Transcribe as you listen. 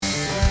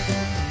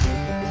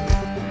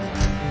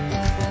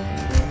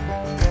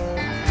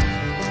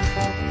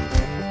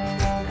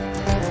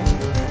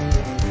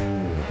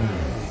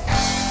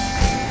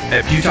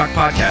At Pew Talk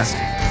Podcast,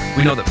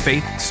 we know that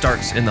faith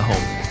starts in the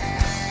home.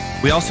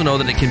 We also know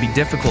that it can be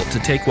difficult to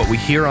take what we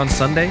hear on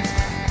Sunday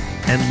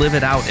and live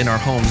it out in our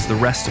homes the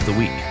rest of the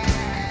week.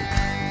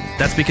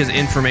 That's because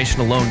information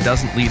alone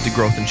doesn't lead to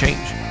growth and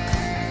change.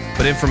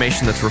 But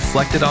information that's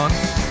reflected on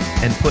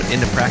and put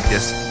into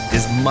practice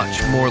is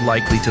much more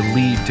likely to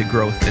lead to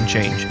growth and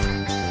change.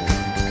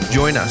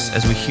 Join us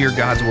as we hear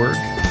God's Word,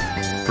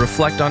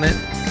 reflect on it,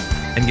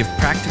 and give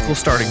practical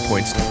starting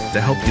points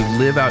to help you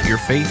live out your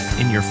faith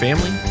in your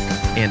family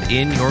and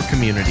in your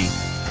community.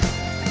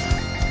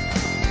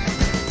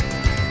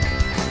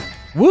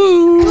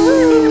 Woo!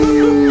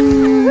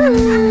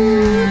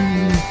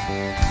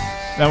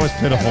 That was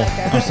pitiful.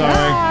 I'm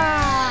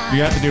sorry.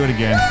 You have to do it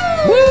again.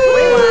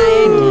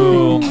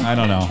 Rewind. I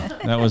don't know.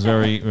 That was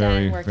very,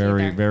 very, work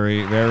very, either.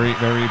 very, very,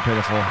 very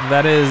pitiful.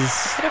 That is...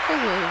 Pitiful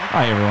woo.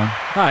 Hi, everyone.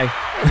 Hi.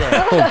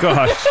 Oh,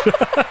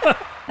 gosh.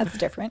 That's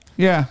different.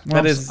 Yeah,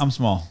 well, That is- I'm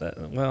small.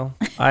 Well,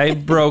 I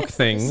broke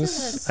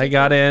things. I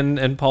got in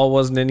and Paul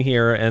wasn't in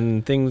here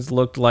and things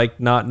looked like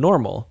not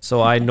normal.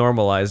 So I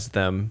normalized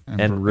them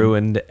and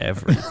ruined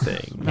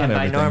everything. Not And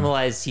by everything.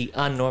 normalized, he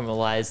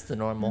unnormalized the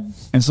normal.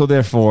 And so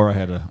therefore, I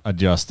had to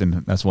adjust,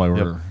 and that's why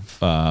we're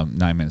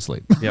 9 minutes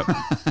late. Yep.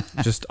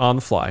 Just on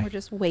the fly. We're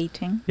just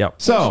waiting. Yep.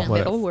 So,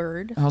 Little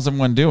word. how's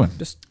everyone doing?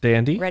 Just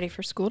dandy. Ready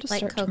for school to Like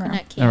start coconut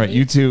tomorrow. candy. All right,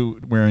 you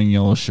two wearing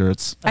yellow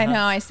shirts. I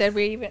know. I said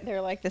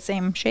they're like the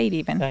same shade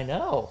even. I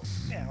know.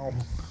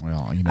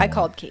 Well, you know. I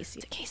called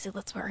Casey. Casey,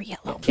 let's wear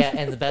yellow. Yeah,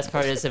 and the best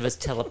part is it was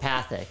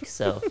telepathic,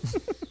 so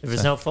there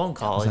was no phone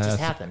call. It just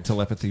happened.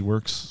 Telepathy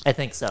works. I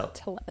think so.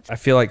 I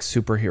feel like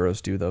superheroes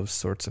do those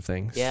sorts of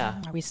things. Yeah.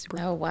 Are we super?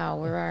 Oh wow,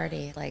 we're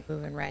already like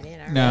moving right in.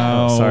 aren't we?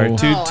 No. Sorry, Oh,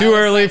 too I was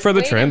early like, for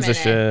the wait a minute.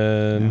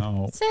 transition.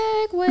 No.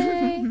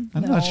 Segue.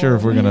 I'm not sure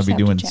if we're we going to just be have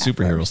to doing chat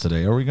superheroes first.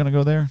 today. Are we going to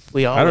go there?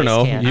 We always I don't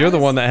know. can. You're the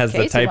one that has the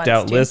Casey typed wants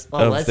out to. list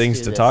Well, of let's things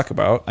do to this. talk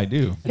about. I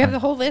do. You have the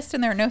whole list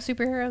and there are no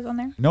superheroes on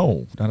there?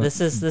 No.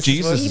 This is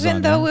Jesus what- is Even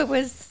on though there. it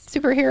was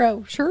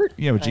superhero shirt?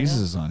 Yeah, but Jesus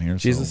is on here.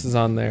 Jesus so. is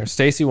on there.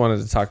 Stacy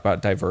wanted to talk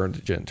about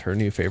Divergent, her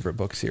new favorite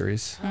book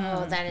series.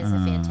 Oh, that is a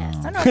fantastic.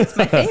 I don't know if it's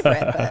my favorite,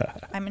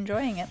 but I'm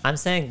enjoying it. I'm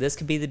saying this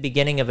could be the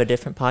beginning of a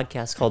different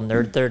podcast called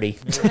Nerd 30.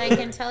 And I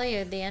can tell you,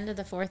 at the end of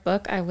the fourth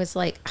book, I was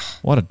like,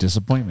 What a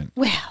disappointment.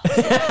 Well,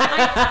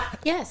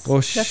 yes.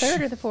 Oh, the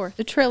third or the fourth?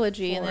 The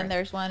trilogy, and then Fourth.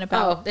 there's one Oh,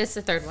 about. this is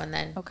the third one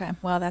then. Okay,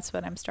 well, that's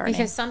what I'm starting.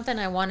 Because something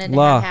I wanted to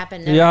La. have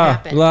happen never Yeah,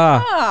 happened. la.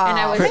 And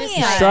I was just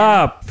like,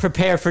 Stop.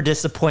 Prepare for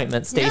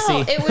disappointment, Stacy. no,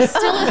 it was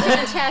still a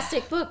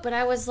fantastic book, but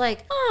I was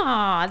like,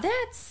 aw,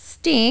 that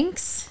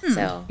stinks.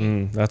 So,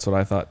 That's what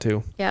I thought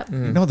too. yep. You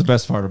know the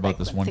best part about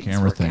this when one things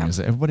camera work thing out. is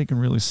that everybody can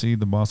really see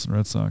the Boston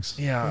Red Sox.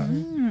 Yeah.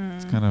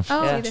 It's kind of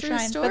Oh, Yeah. the true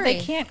shine, story. but they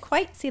can't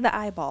quite see the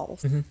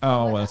eyeballs.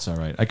 oh, well, that's all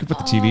right. I could put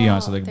the TV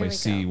on so they there can we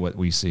see go. what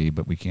we see,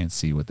 but we can't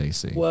see what they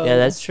see. Whoa. Yeah,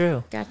 that's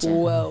true. Gotcha.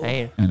 Whoa.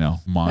 Hey, I know,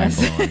 mind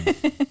blowing.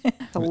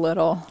 A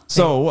little.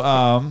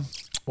 So,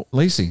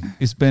 Lacey,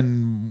 it's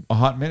been a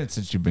hot minute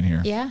since you've been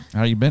here. Yeah.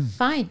 How you been?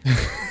 Fine.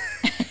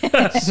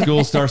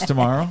 School starts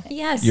tomorrow.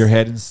 Yes. Your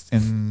head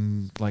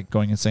in like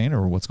going insane,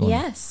 or what's going on?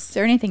 Yes. Is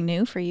there anything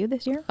new for you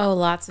this year? Oh,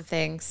 lots of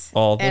things.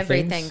 All the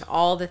Everything. things?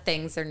 All the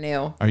things are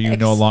new. Are you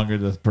no longer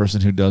the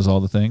person who does all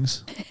the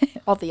things?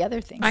 All the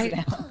other things.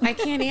 I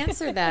can't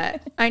answer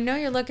that. I know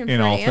you're looking for In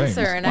an all answer, things.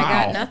 and I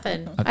Wow. got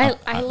nothing.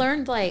 I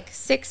learned like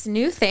 6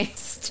 new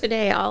things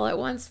today all at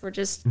once. Were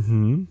just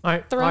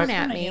aren't, thrown aren't,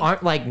 at me.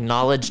 Aren't like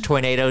knowledge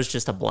tornadoes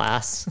just a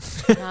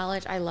blast?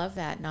 knowledge. I love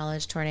that.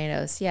 Knowledge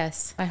tornadoes.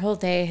 Yes. My whole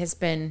day has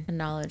been a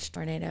knowledge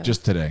tornado.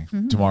 Just today.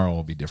 Tomorrow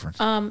will be different.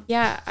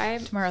 yeah,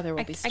 I'm Tomorrow there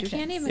will I, be I students.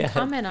 can't even Yeah,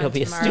 comment on it'll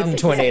be a tomorrow student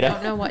because tornado. I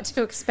don't know what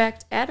to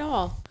expect at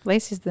all.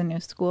 Lacey's the new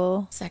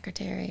school.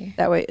 Secretary.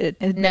 That way,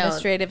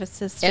 administrative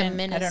assistant.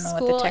 I don't know what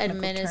the School technical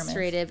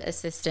administrative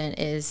assssistant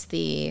is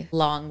the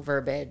long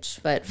verbiage,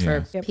 but for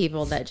Yeah. Yep.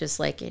 people that just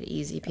like it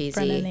easy peasy.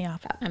 Front in the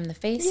office. I'm the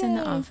face in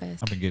the Yay. office.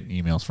 I've been getting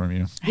emails from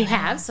you. You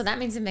have, so that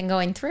means I've been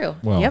going through.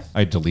 Well, Yep.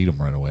 I delete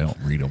them right away. I don't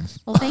read them.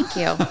 Well, thank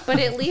you. But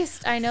at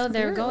least I know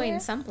they're You're going aware.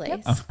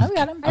 someplace. I've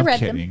got them. I I'm read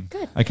kidding.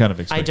 Good. I kind of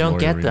expect I don't Lori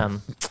to get read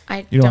them.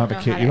 I You don't have know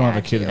a kid. how You don't have a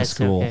add kid in you.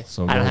 school, Okay.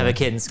 so I don't go have a ahead.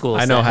 kid in school.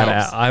 I so know that how to.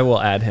 helps. I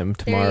will add him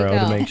There you tomorrow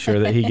to go. make sure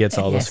that he gets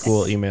all the Yes.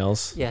 school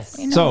emails. Yes.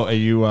 You know. So, are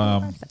you?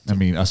 I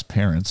mean, us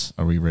parents,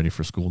 are we ready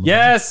for school? tomorrow?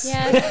 Yes.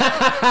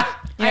 Yes.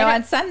 You know,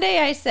 on Sunday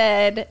I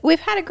said we've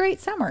had a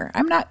great summer.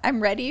 I'm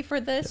ready for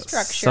the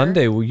structure.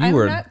 Sunday, well, you I'm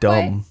were not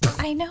dumb. quite-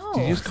 I know.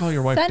 Did you just call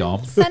your wife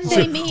dumb?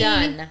 Sunday me.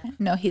 Done.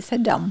 No, he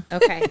said dumb.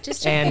 Okay,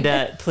 just checking.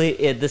 And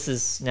please, this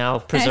is now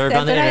And I preserved said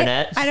on the that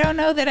internet. I don't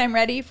know that I'm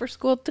ready for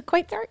school to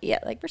quite start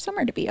yet. Like for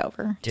summer to be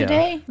over. Yeah.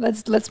 Today,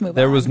 let's move on.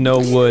 There was no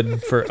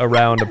wood for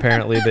around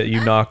apparently that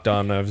you knocked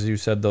on as you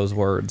said those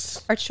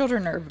words. Our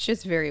children are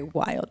just very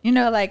wild. You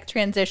know, like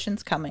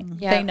transition's coming.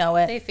 Yeah, They know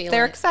it. they feel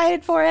They're it.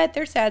 excited for it.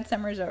 They're sad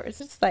summer's over. It's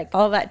just like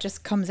all that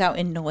just comes out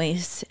in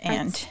noise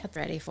and That's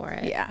ready for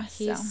it. Yeah,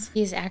 he's so.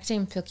 he's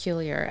acting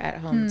peculiar at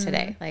home today.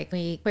 day. Like,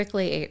 we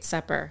quickly ate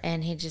supper,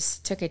 and he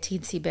just took a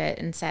teensy bit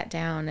and sat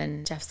down,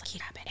 and Jeff's like,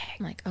 eat up an egg.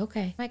 I'm like,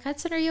 okay. I'm like,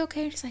 Hudson, are you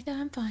okay? She's like, yeah,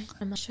 I'm fine.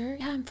 I'm like, sure?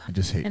 Yeah, I'm fine. I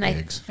just hate And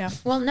eggs.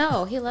 Well,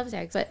 no, he loves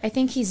eggs, but I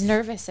think he's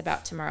nervous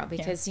about tomorrow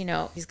because,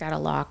 he's got a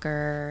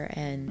locker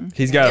and...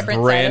 He's got a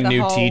Different brand side of the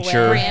new hallway.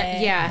 teacher.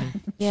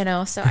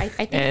 Yeah, so I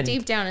think And-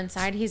 deep down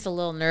inside he's a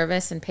little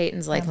nervous, and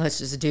Peyton's like, let's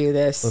just do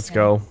this. Let's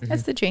go.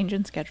 That's the change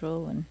in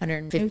schedule and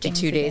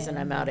 152 days and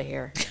I'm out of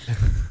here.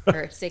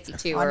 Or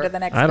 62 on or to the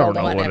next I don't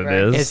building. know what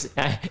whatever. it is.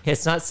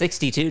 It's not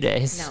 62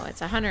 days. No,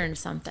 it's 100 and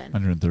something.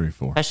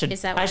 134. I should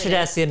Is that what it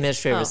ask is? the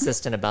administrative Oh.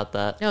 assistant about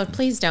that. No,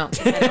 please don't.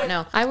 I don't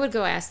know. I would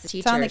go ask the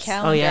teachers. It's on the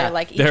calendar. yeah.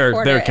 Like each They're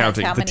quarter, it has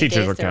counting. how The many teachers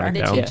days are there counting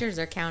The down. teachers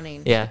are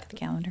counting. Yeah. The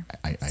calendar.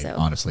 I So-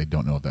 honestly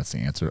don't know if that's the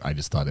answer. I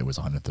just thought it was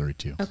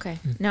 132. Okay.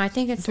 No, I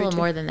think it's a little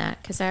more than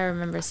that because I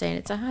remember saying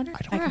it's 100. don't-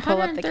 I We're can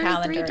pull up the 133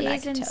 calendar and I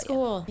days can in tell you.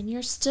 school, and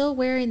you're still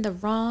wearing the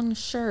wrong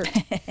shirt.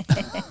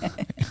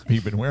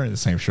 You've been wearing the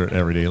same shirt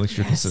every day. At least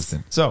you're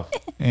consistent. So,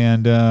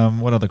 and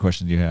what other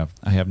question do you have?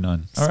 I have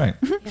none. All right.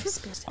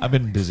 Is I've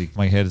been busy.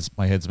 My head's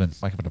been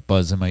like a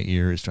buzz in my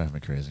ear. It's driving me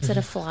crazy. it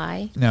a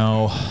fly?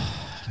 No,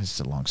 it's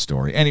a long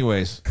story.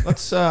 Anyways,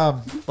 let's.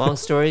 Long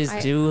stories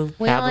do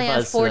We have only a have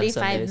buzz to them 45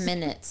 Sundays.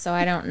 minutes, so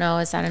I don't know.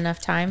 Is that enough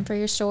time for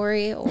your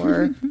story?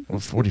 Or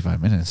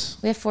 45 minutes.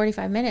 we have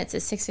 45 minutes.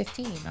 It's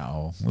 6:15.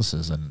 No, this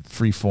is a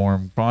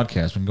free-form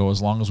podcast. We can go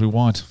as long as we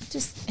want.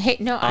 Just hey,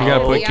 no, You gotta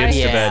put we kids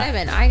already to have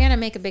bed. 7. I gotta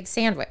make a big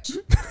sandwich.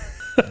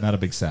 Not a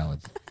big salad.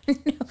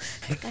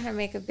 I gotta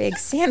make a big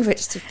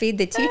sandwich to feed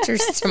the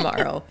teachers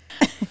tomorrow.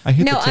 I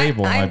hit No, the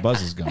table and my I'm-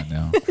 buzz is gone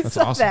now. That's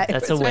awesome.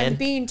 That's a I'm win.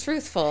 being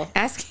truthful.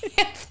 Asking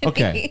Anthony.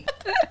 Okay.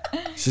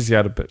 She's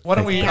got a bit. Why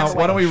don't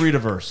we read a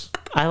verse?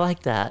 I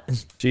like that.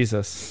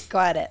 Jesus.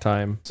 Got it.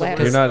 Time. Well,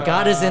 You're not.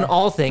 God is in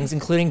all things,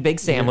 including big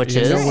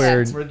sandwiches. You know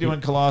where- We're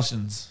doing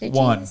Colossians Did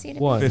 1, Jesus eat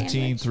a big 15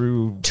 sandwich?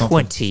 through something.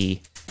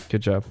 20.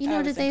 Good job. You know, I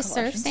did was in they serve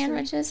Colossians 3.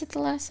 sandwiches at the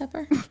Last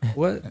Supper?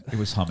 What? It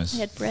was hummus. He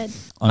had bread.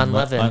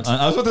 Unleavened.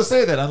 I was about to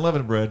say that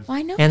unleavened bread. Well,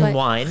 I know, And but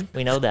wine.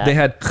 We know that. They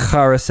had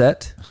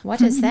charaset. what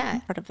is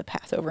that? Part of the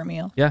Passover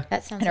meal. Yeah.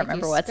 That sounds I don't like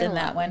you remember what's spit in a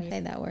that lot when one. you Say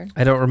that word.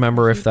 I don't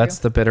remember if that's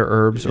the bitter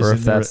herbs or if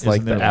Isn't there- that's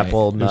like isn't the there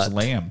apple There's nut.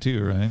 lamb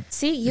too, right?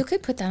 See, you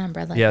could put that on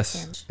bread like a Yes,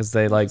 sandwich. because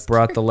they like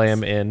brought the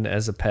lamb in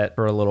as a pet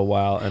for a little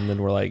while, and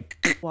then we're like,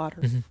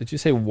 Water. "Did you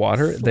say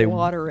water?" They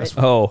Water it.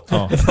 Oh,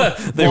 Oh,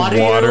 they Water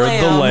your watered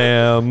the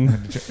lamb.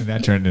 lamb. and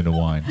that turned into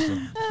wine.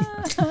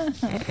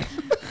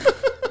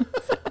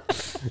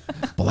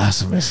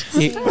 Blasphemous.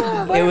 It What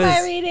am I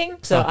was reading?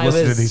 so Stop I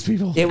listening was to these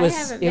people. It was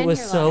haven't it been was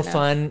here so long enough.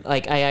 fun.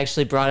 Like I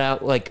actually brought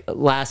out like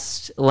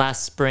last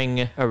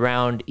spring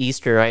around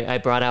Easter. I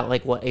brought out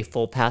like what a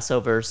full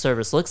Passover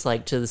service looks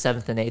like to the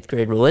 7th and 8th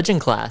grade religion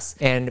class,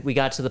 and we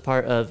got to the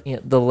part of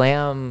the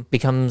lamb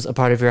becomes a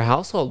part of your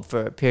household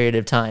for a period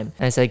of time.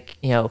 And I said,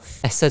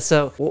 I said,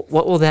 so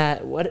what will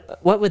that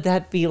what would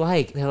that be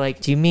like? They're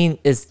like, do you mean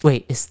is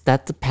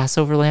that the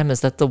Passover lamb?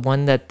 Is that the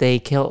one that they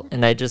kill?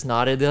 And I just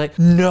nodded. They're like,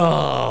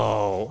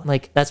 no. I'm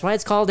like, that's why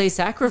it's called a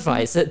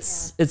sacrifice.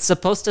 It's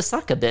supposed to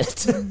suck a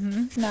bit.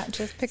 Not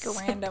just pick a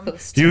random.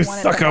 You one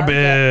at suck the a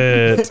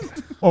market. bit.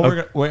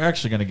 Well, we're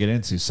actually going to get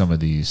into some of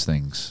these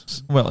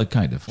things. Well,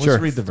 kind of. Let's Sure.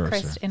 read the verse.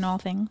 Christ in all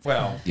things.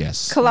 Well,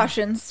 yes.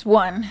 Colossians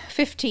 1,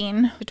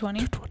 15 to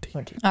 20.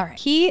 All right.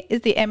 He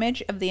is the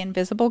image of the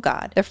invisible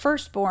God, the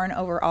firstborn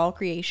over all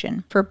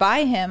creation. For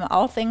by him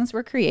all things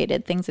were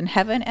created, things in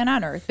heaven and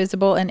on earth,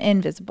 visible and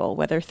invisible,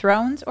 whether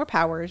thrones or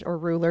powers or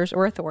rulers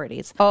or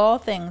authorities. All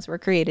things were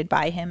created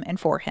by him and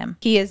for him.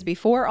 He is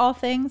before all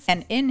things,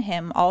 and in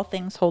him all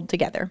things hold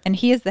together. And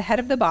he is the head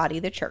of the body,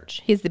 the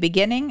church. He is the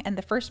beginning and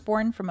the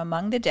firstborn from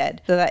among the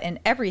dead, so that in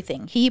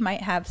everything he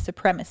might have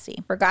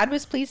supremacy. For God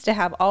was pleased to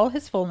have all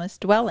his fullness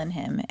dwell in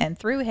him, and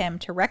through him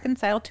to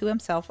reconcile to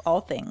himself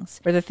all things,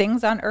 whether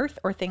things on earth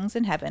or things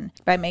in heaven,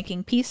 by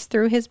making peace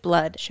through his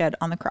blood shed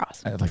on the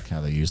cross. I like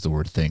how they use the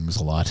word things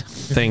a lot.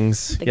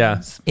 Things. Yeah.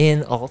 Things.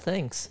 In all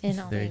things. In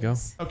all There you go.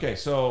 things. Okay,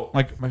 so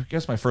I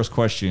guess my first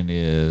question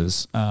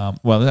is,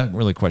 well, not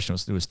really a question.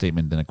 Let's do a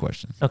statement, then a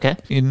question. Okay.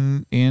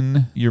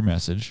 In your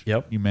message,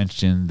 Yep. you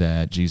mentioned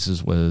that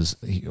Jesus was.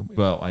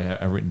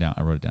 I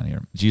wrote it down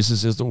here.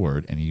 Jesus is the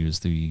Word, and he is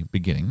the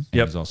beginning. And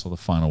Yep. he's also the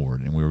final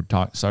word. And we were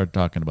started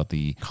talking about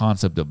the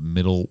concept of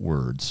middle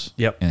words.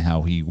 Yep. And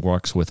how he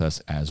works with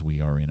us as we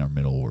are in our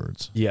middle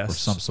words. Yes. Or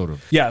some sort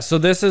of. Yeah, so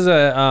this is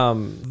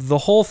the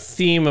whole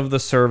theme of the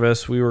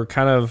service. We were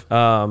kind of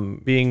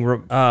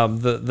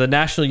the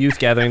National Youth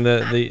Gathering.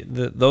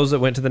 The those that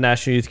went to the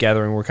National Youth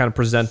Gathering were kind of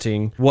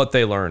presenting what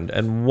they learned,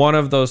 and one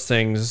of those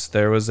things,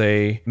 there was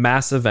a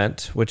mass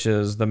event, which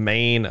is the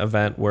main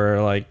event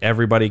where like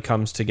everybody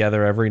comes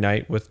together every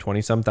night with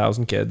 20-some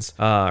thousand kids,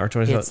 or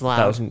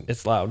 20,000.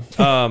 It's loud.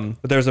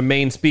 But there's a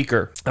main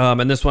speaker,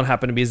 and this one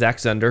happened to be Zach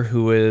Zender,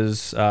 who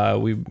is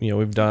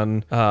we've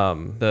done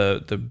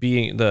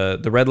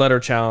the Red Letter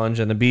Challenge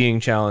and the Being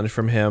Challenge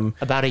from him.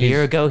 About a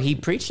year ago, he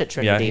preached at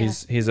Yeah, Trinity.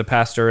 he's a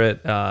pastor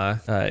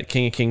at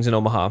King of Kings in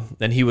Omaha,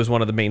 and he was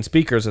one of the main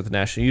speakers at the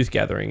National Youth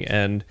Gathering.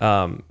 And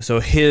so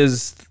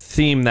his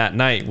theme that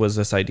night was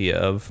this idea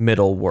of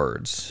middle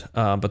words.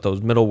 But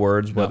those middle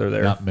words, whether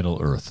they're not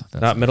Middle Earth.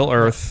 That's not Middle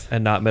Earth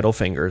and not middle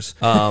fingers,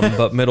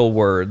 but middle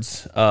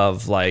words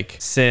of like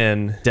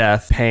sin,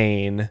 death,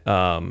 pain.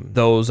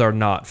 Those are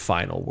not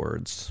final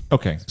words.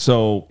 Okay,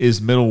 so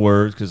is middle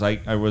words, because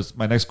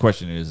my next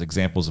question is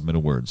examples of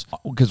middle words.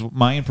 Because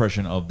my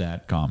impression of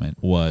that comment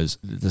was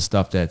the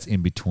stuff that's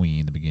in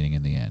between the beginning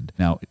and the end.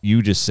 Now,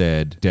 you just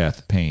said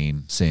death,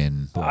 pain,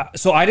 sin.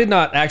 So I did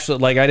not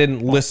actually, I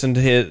didn't listen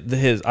to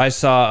his I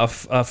saw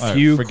a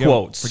few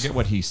quotes. Forget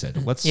what he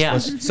said. Let's So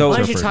why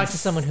don't you interpret. talk to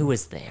someone who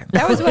was there?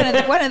 That was one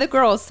of the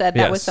girls said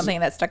that was Yes. something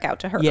that stuck out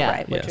to her, Yeah.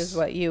 right? Which Yes. is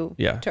what you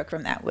took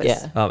from that was.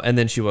 Yeah. And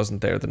then she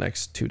wasn't there the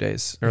next 2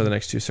 days or the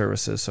next 2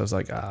 services. So I was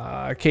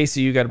like,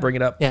 Casey, you got to bring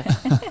it up. Yeah,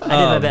 I did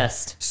my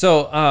best.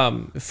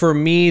 So for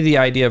me, the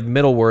idea of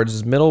middle words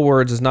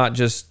is not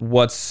just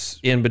what's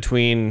in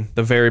between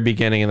the very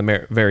beginning and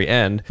the very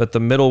end, but the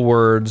middle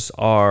words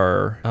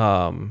are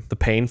the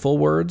painful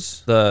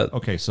words,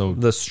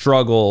 the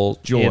struggle.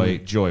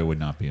 Joy would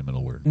not be a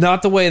middle word.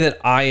 Not the way that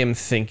I am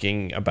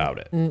thinking about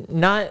it.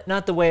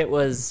 Not the way it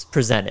was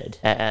presented.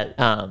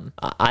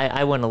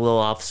 I went a little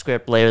off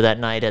script later that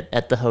night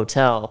at the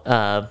hotel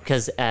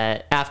because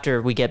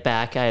after we get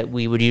back,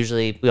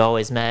 we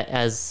always met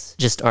as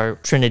just our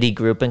Trinity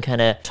group and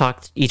kind of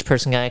talked. Each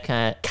person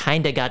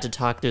kind of got to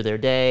talk through their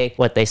day,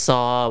 what they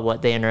saw,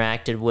 what they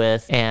interacted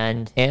with,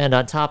 and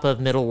on top of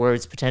middle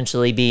words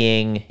potentially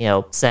being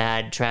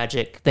sad,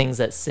 tragic things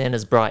that sin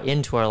has brought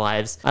into our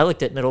lives, I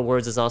looked at middle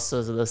words as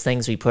also those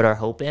things we put our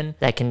hope in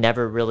that can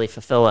never really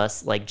fulfill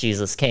us like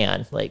Jesus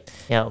can.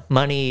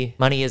 Money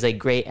is a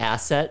great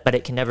asset, but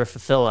it can never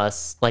fulfill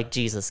us like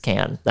Jesus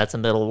can. That's a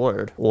middle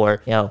word.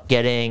 Or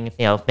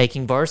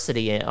making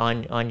varsity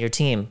on your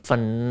team,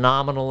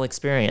 phenomenal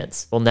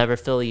experience, will never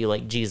fill you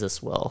like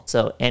Jesus will.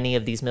 So any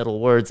of these middle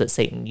words that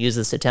Satan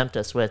uses to tempt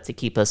us with to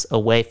keep us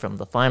away from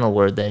the final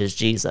word that is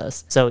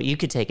Jesus. So you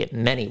could take it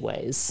many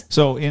ways.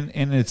 So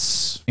in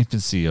its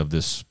infancy of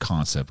this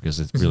concept, because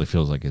it really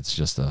feels like it's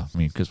just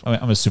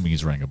I'm assuming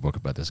he's writing a book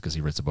about this because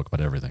he writes a book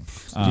about everything.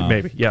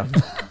 Maybe, yeah.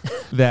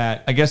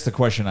 That I guess the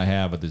question I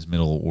have with these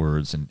middle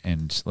words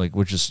and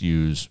we'll just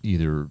use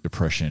either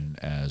depression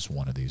as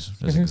one of these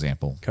as an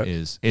example. Okay.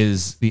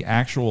 Is the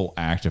actual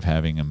act of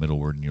having a middle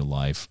word in your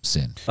life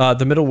sin?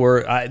 The middle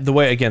word, the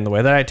way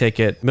that I take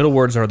it, middle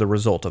words are the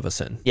result of a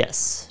sin.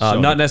 Yes.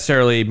 Not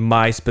necessarily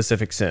my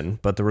specific sin,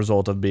 but the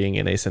result of being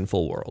in a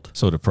sinful world.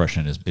 So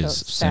depression is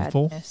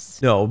sinful?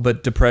 Sadness. No,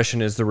 but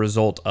depression is the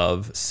result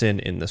of sin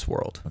in this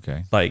world.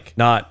 Okay.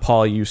 Not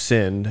Paul, you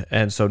sinned,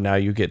 and so now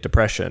you get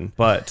depression.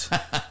 But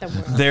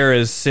there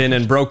is sin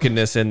and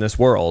brokenness in this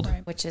world.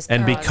 Right, which is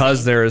and because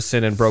causing- there is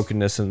sin and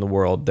brokenness in the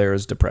world, there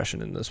is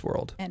depression in this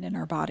world. And in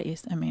our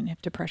bodies. I mean,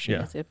 if depression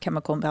Yeah. is a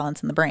chemical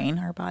imbalance in the brain,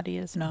 our body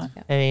is not.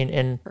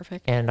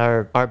 Perfect. And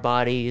our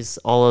bodies,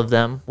 all of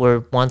them,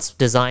 were once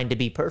designed to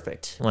be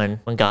perfect when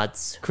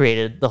God's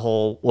created the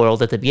whole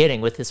world at the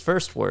beginning with his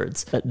first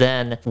words. But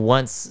then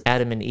once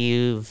Adam and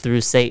Eve,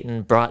 through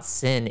Satan, brought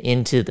sin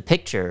into the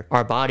picture,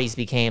 our bodies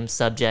became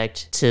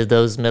subject to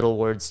those middle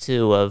words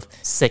too of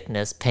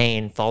sickness,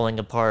 pain, falling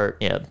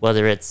apart.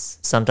 Whether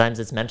sometimes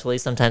it's mentally,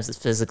 sometimes it's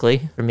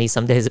physically. For me,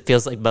 some days it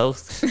feels like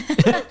both.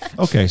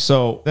 Okay,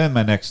 so then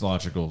my next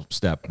logical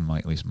step,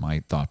 at least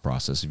my thought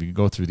process, if you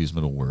go through these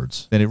middle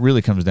words, then it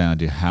really comes down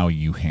to how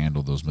you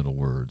handle those middle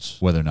words,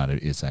 whether or not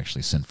it's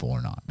actually sinful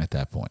or not. At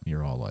that point,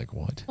 you're all like,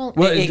 what? Well,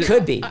 It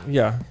could be.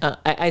 Yeah.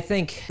 I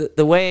think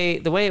the way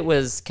it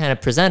was kind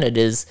of presented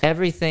is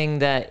everything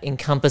that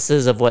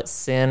encompasses of what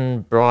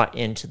sin brought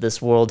into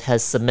this world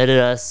has submitted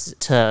us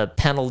to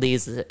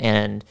penalties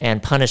and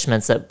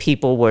punishments that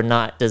people were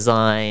not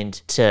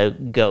designed to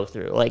go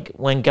through. Like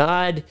when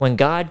God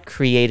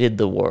created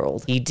the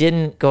world, he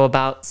didn't go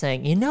about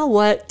saying, you know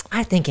what,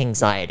 I think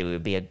anxiety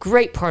would be a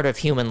great part of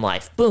human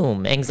life.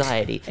 Boom,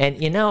 anxiety. And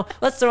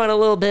let's throw in a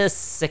little bit of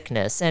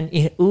sickness. And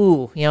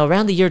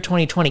around the year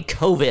 2020,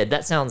 COVID,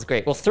 that sounds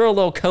great. We'll throw a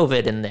little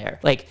COVID in there.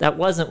 Like that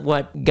wasn't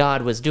what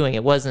God was doing.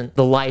 It wasn't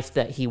the life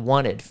that he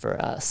wanted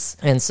for us.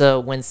 And so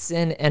when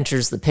sin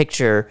enters the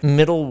picture,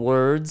 middle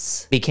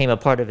words became a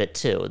part of it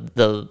too.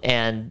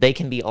 And they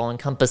can be all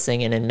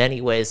encompassing and in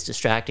many ways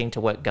distracting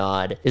to what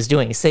God is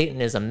doing.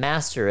 Satan is a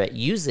master at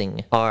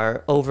using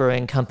our over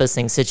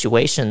encompassing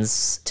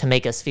situations to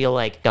make us feel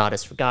like God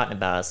has forgotten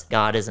about us.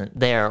 God isn't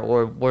there,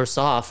 or worse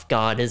off,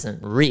 God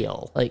isn't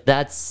real. Like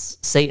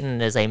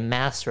Satan is a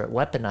master at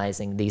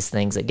weaponizing these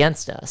things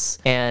against us.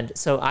 And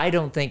so I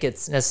don't think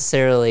it's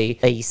necessarily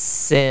a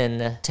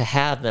sin to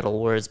have middle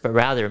words, but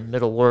rather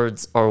middle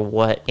words are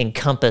what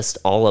encompassed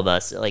all of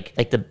us. Like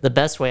the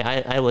best way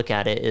I look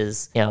at it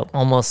is,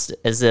 almost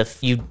almost as if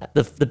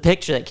the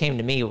picture that came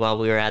to me while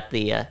we were at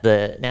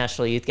the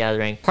National Youth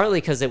Gathering,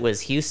 partly because it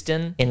was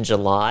Houston in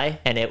July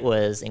and it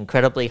was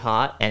incredibly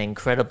hot and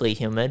incredibly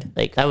humid.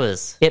 Like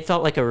it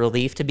felt like a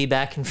relief to be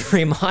back in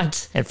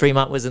Fremont, and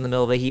Fremont was in the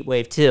middle of a heat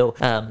wave too.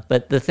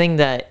 But the thing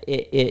that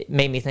it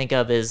made me think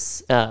of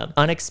is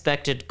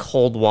unexpected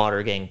cold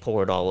water getting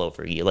poured all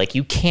over you. Like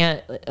you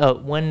can't,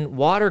 when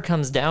water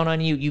comes down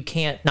on you, you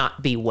can't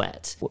not be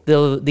wet.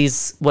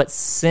 What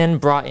sin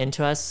brought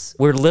into us,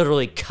 we're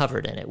literally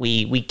covered in it.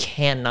 We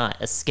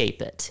cannot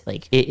escape it.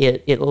 Like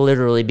it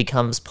literally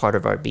becomes part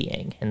of our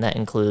being, and that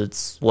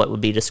includes what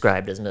would be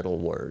described as middle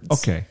words.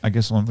 Okay, I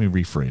guess let me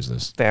rephrase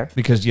this. Fair.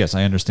 Because yes,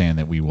 I understand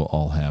that we will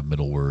all have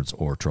middle words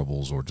or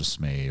troubles or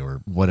dismay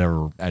or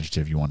whatever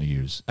adjective you want to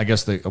use. I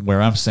guess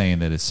where I'm saying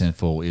that it's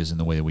sinful is in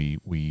the way that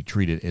we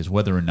treat it, is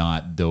whether or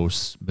not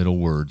those middle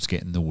words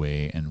get in the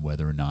way and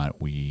whether or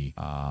not we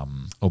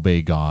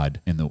obey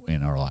God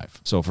in our life.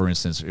 So for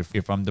instance,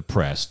 if I'm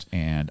depressed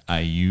and I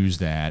use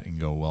that and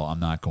go, well, I'm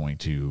not going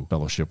to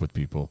fellowship with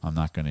people. I'm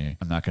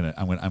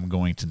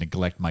going to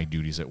neglect my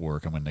duties at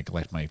work. I'm going to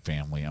neglect my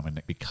family.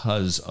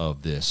 Because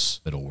of this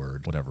middle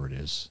word, whatever it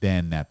is,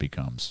 then that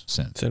becomes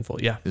sin.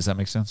 Sinful. Yeah. Does that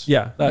make sense?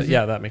 Yeah.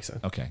 That makes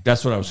sense. Okay.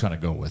 That's what I was trying to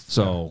go with.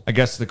 So I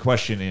guess the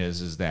question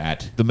is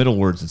that the middle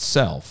words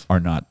itself are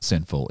not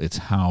sinful. It's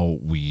how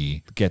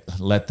we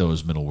let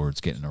those middle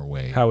words get in our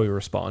way. How we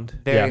respond.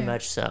 Very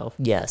much so.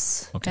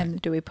 Yes. Okay.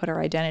 And do we put our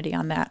identity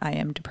on that? I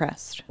am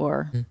depressed,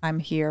 or I'm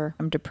here,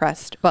 I'm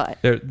depressed, but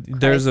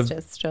there's Christ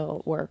is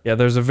still work. Yeah,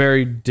 there's a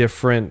very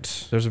different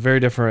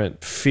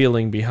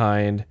feeling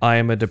behind I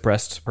am a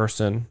depressed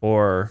person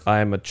or I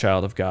am a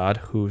child of God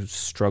who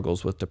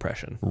struggles with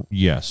depression.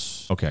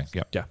 Yes. Okay.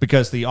 Yep. Yeah.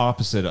 Because the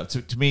opposite,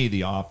 to me,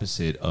 the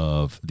opposite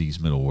of these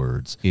middle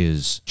words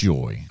is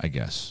joy, I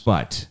guess.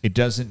 But it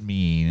doesn't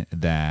mean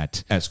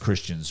that as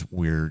Christians,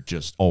 we're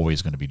just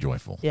always going to be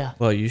joyful. Yeah.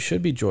 Well, you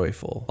should be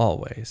joyful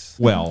always.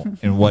 Well,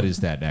 and what does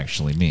that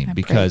actually mean?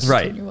 Because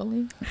Right.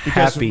 Continually.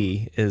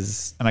 Happy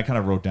is and I kind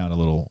of wrote down a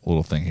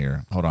little thing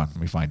here. Hold on, let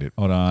me find it.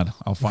 Hold on,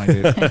 I'll find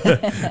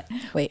it.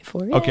 Wait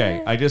for it.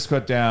 Okay, I just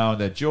put down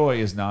that joy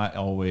is not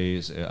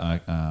always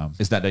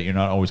is that you're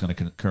not always going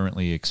to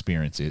currently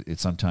experience it.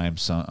 It's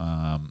sometimes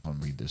I'll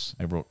read this.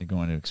 I wrote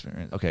going to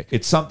experience. Okay,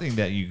 it's something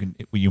that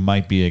you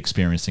might be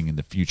experiencing in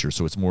the future.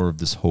 So it's more of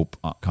this hope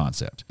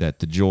concept that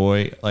the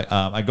joy. Like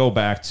I go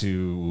back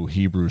to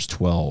Hebrews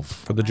 12.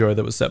 for the joy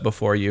that was set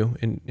before you,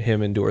 and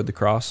him endured the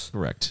cross,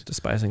 Correct.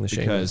 despising the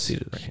shame and Because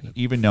seated at the right hand of-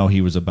 even though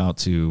he was about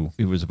to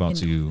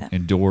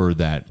endure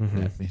that,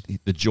 Mm-hmm.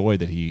 the joy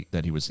that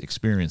he was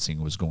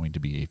experiencing was going to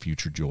be a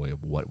future joy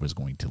of what was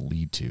going to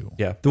lead to.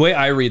 Yeah. The way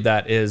I read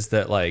that is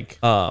that like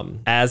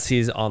as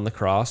he's on the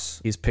cross,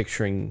 he's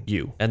picturing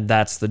you. And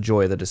that's the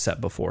joy that is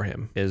set before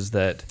him, is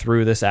that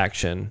through this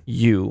action,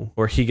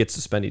 he gets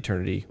to spend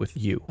eternity with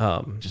you.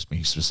 Just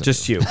me specifically.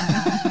 Just you.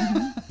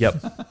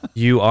 Yep.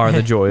 You are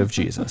the joy of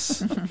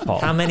Jesus, Paul.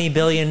 How many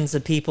billions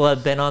of people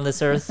have been on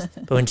this earth?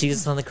 But when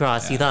Jesus was on the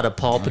cross, he thought of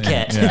Paul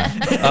Paquette.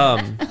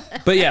 Yeah.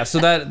 But yeah, so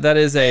that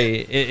is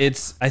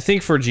it's I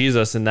think for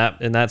Jesus in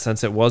that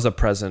sense it was a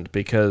present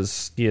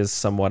because he is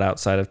somewhat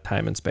outside of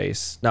time and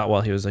space. Not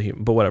while he was a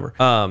human, but whatever.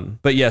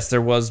 But yes,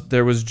 there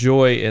was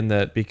joy in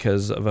that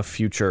because of a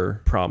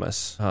future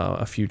promise,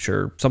 a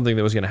future something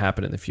that was going to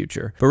happen in the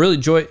future. But really,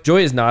 joy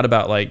is not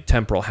about like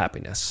temporal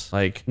happiness.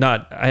 Like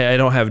I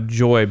don't have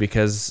joy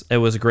because it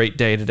was a great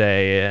day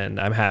today and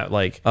I'm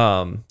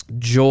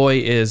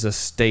joy is a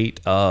state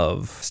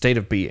of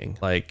being.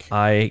 Like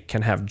I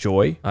can have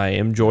joy. I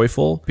am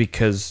joyful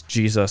because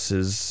Jesus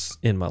is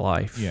in my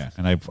life. Yeah,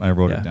 and I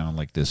wrote it down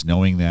like this: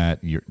 knowing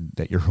that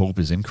your hope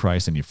is in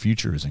Christ and your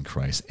future is in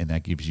Christ, and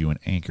that gives you an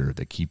anchor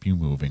that keep you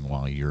moving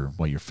while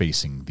you're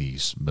facing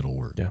these middle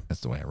words. Yeah,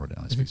 that's the way I wrote it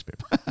down this piece of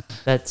paper.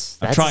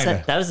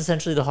 That was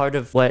essentially the heart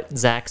of what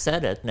Zach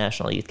said at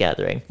National Youth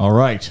Gathering. All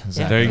right,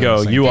 Zach, there you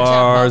go. You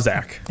are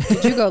Zach.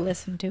 Did you go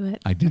listen to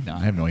it? I did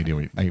not. I have no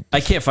idea. I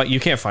can't find. You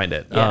can't find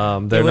it. Yeah.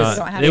 They're It was-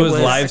 not. It was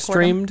live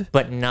streamed.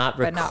 But not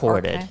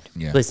recorded. archived.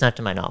 Yeah. At least not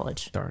to my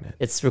knowledge. Darn it.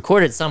 It's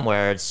recorded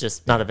somewhere. It's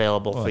just not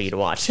available for you to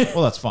watch.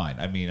 Well, that's fine.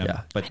 I mean,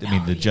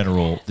 the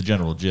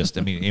general gist.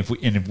 I mean, if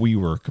we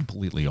were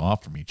completely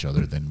off from each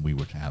other, then we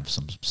would have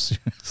some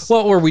serious.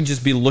 Well, or we'd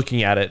just be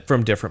looking at it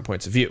from different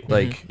points of view.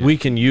 Like we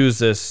can use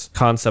this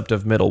concept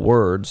of middle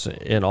words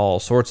in all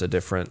sorts of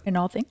different In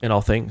all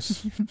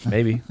things.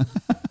 Maybe.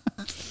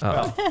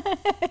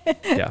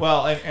 Yeah.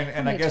 Well,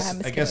 and I guess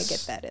Gonna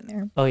get that in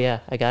there. Oh yeah,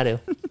 I got to.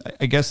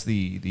 I guess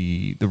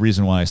the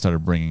reason why I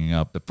started bringing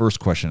up the first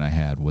question I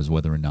had was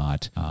whether or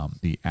not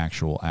the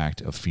actual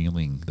act of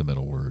feeling the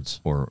middle words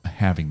or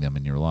having them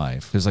in your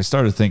life, because I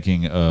started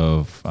thinking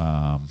of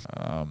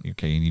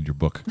okay, you need your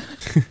book.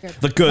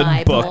 The good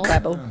Bible. book.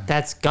 Bible.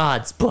 That's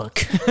God's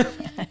book.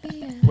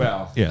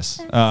 Well, yes.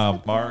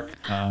 Mark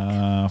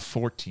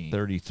 14,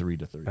 33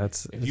 to 30.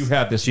 If you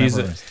have this Jesus.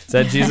 memorized. Is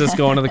that Jesus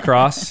going to the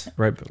cross?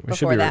 Right. We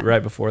should be that.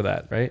 right before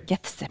that, right?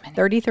 Gethsemane.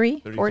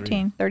 33,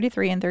 14,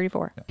 33, and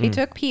 34. He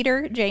took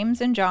Peter,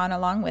 James, and John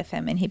along with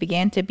him, and he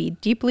began to be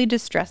deeply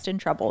distressed and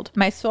troubled.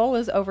 My soul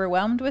is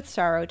overwhelmed with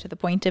sorrow to the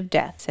point of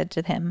death, said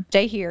to him,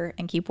 stay here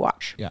and keep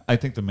watch. Yeah, I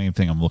think the main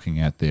thing I'm looking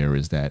at there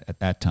is that at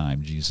that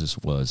time, Jesus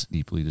was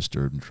deeply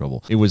disturbed and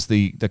troubled. It was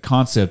the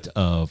concept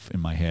of, in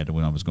my head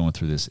when I was going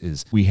through this,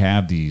 is we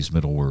have these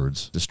middle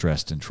words,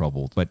 distressed and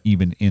troubled, but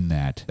even in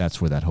that,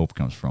 that's where that hope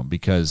comes from,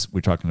 because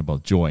we're talking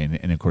about joy,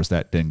 and of course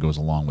that then goes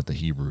along with the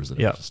Hebrews.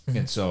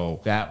 And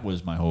so that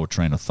was my whole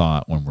train of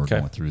thought when we're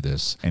going through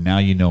this. And now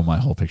you know my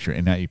whole picture,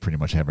 and now you pretty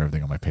much have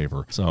everything on my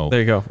paper. So there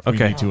you go.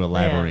 Okay. We need to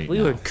elaborate. We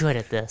now. were good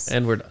at this.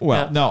 And we're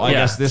I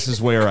guess this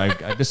is where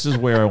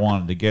I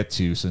wanted to get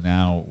to. So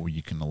now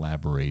you can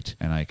elaborate,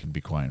 and I can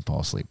be quiet and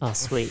fall asleep. Oh,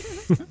 sweet.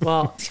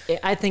 Well,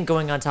 I think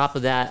going on top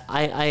of that,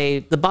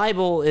 the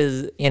Bible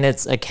is in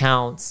its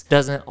accounts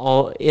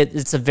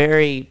it's a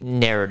very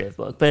narrative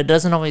book, but it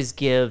doesn't always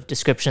give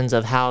descriptions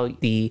of how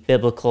the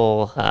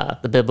biblical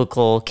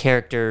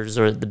characters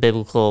or the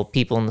biblical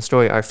people in the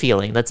story are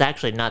feeling. That's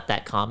actually not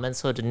that common.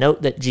 So to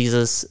note that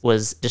Jesus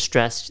was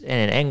distressed and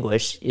in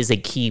anguish is a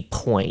key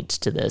point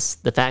to this.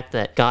 The fact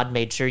that God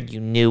made sure you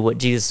knew what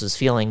Jesus was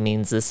feeling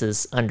means this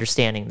is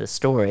understanding the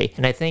story.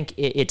 And I think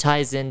it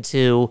ties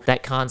into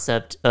that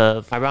concept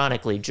of,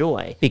 ironically,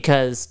 joy,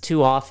 because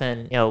too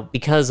often,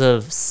 because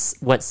of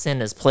what sin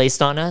has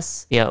placed on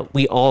us,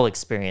 we all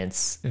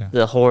experience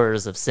the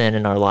horrors of sin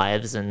in our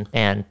lives,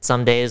 and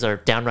some days are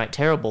downright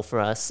terrible for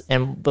us.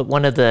 But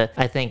one of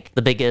I think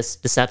the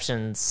biggest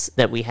deceptions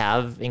that we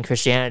have in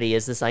Christianity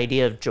is this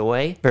idea of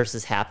joy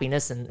versus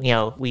happiness. And,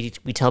 we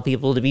tell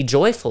people to be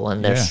joyful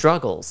in their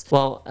struggles.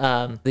 Well,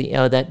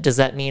 does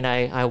that mean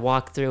I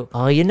walk through,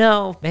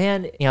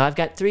 man, I've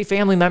got 3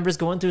 family members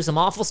going through some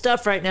awful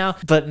stuff right now,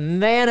 but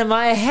man, am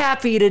I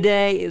happy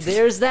today.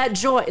 There's that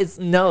joy.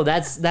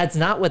 That's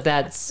not what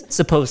that's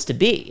supposed to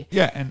be.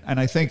 Yeah. And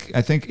I think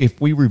if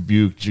we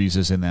rebuke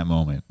Jesus in that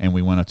moment and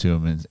we went up to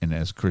him and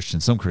as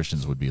Christians, some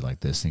Christians would be like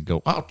this and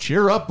go, oh,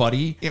 cheer up,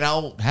 buddy.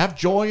 Have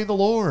joy in the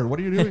Lord. What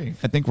are you doing?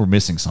 I think we're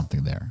missing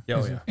something there.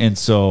 Oh, yeah. And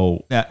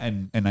so,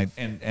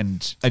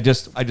 I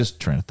just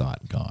train of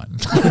thought gone.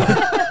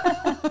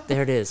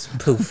 There it is.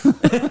 Poof.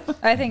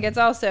 I think it's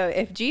also,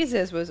 if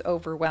Jesus was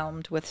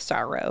overwhelmed with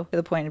sorrow to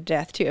the point of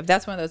death too, if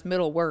that's one of those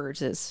middle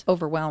words is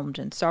overwhelmed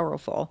and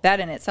sorrowful,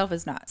 that in itself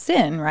is not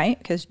sin, right?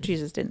 Because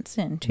Jesus didn't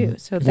sin too.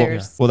 So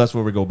there's... Well, that's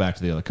where we go back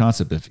to the other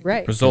concept.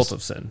 Result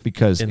of sin.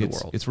 Because in the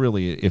world. It's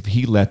really, if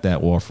he let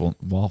that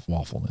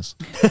waffleness.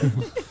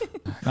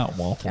 Not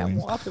waffling.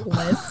 That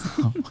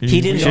waffleness.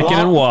 He didn't Chicken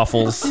and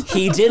waffles.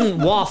 He didn't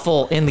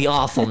waffle in the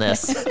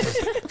awfulness.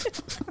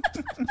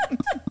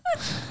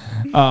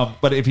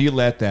 But if he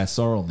let that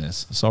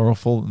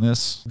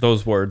sorrowfulness,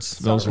 those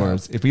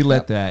words, if he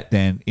let that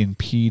then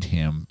impede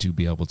him to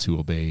be able to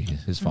obey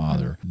his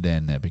Father,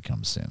 then that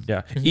becomes sin.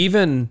 Yeah.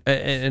 Even,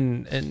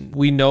 and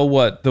we know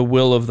what the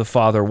will of the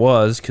Father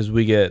was because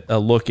we get a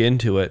look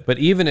into it. But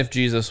even if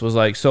Jesus was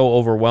like so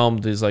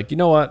overwhelmed, he's like, you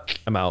know what?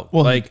 I'm out.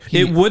 Well,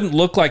 it wouldn't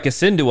look like a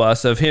sin to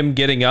us of him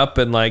getting up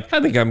and like, I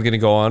think I'm going to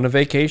go on a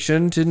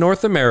vacation to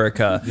North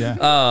America. Yeah.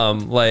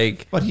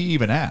 But he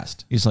even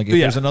asked. He's like, if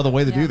there's another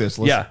way to do this,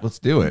 let's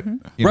do it.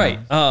 Right.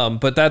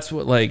 But that's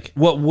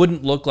what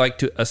wouldn't look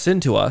like a sin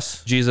to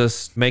us.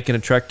 Jesus making a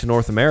trek to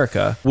North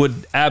America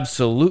would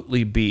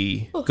absolutely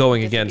be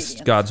going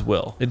against God's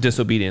will,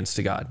 disobedience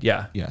to God.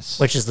 Yeah. Yes.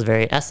 Which is the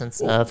very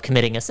essence of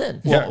committing a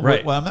sin. Well,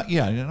 right. Well,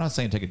 I'm not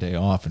saying take a day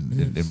off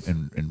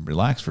and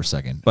relax for a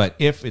second. But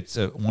if it's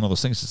one of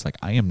those things, it's like,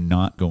 I am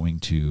not going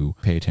to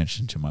pay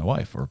attention to my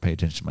wife or pay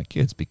attention to my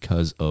kids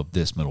because of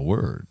this middle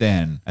word,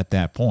 then at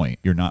that point,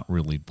 you're not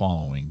really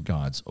following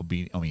God's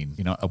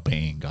you're not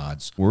obeying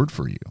God's word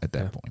for you at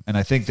that point. And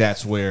I think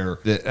that's where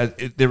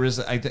there is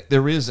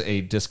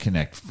a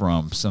disconnect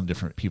from some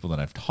different people that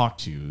I've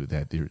talked to,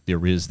 that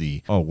there is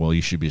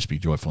you should just be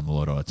joyful in the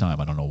Lord all the time.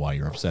 I don't know why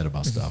you're upset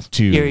about stuff.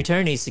 Your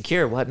eternity is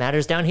secure. What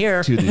matters down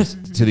here? To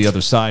the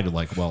other side of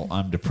like, well,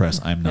 I'm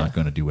depressed. I'm not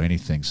going to do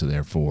anything. So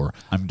therefore,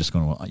 I'm just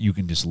going to, you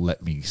can just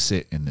let me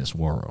sit in this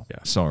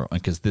sorrow,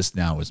 because this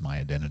now is my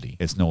identity.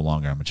 It's no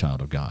longer I'm a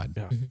child of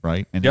God,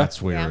 right? And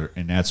that's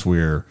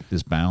where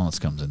this balance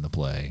comes into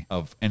play.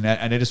 And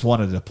I just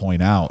wanted to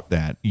point out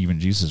that even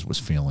Jesus was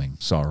feeling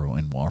sorrow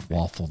and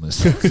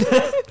waffleness.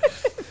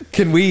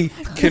 Can we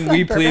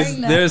please?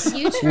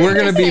 We're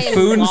gonna be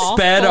foon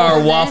sped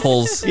our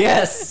waffles.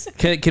 Yes.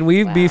 Can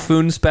we be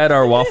foon sped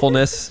our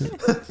waffleness?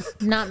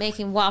 Not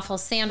making waffle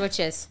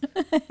sandwiches.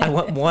 I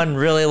want one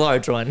really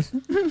large one.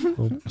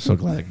 I'm so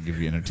glad I can give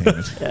you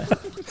entertainment.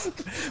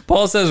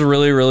 Paul says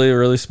really, really,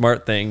 really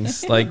smart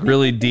things, like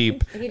really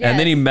deep, and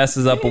then he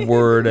messes up a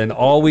word, and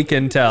all we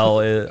can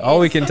talk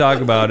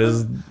about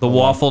is the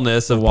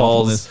waffleness of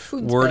Paul's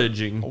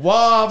wordaging.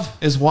 Wav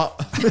is what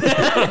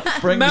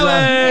brings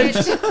Melon.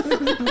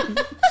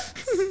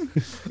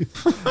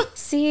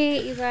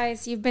 See, you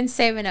guys, you've been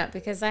saving up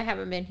because I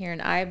haven't been here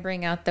and I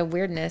bring out the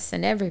weirdness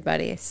in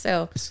everybody.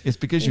 So It's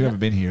because you haven't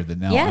been here that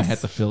now I Yes.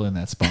 have to fill in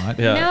that spot.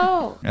 Yeah.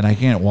 no, And I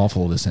can't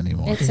waffle this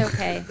anymore. it's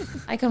okay.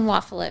 I can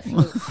waffle it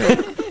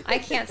through. I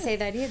can't say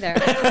that either.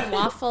 I can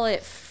waffle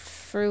it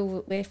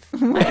through with. I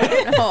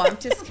don't know. I'm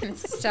just gonna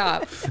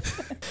stop.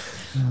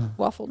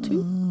 Waffle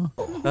too.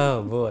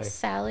 Oh boy.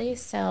 Sally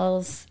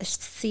sells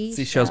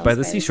Seashells by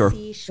the seashore.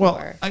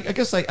 Well, I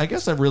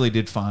guess I really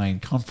did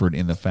find comfort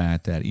in the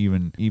fact that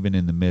even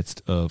in the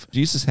midst of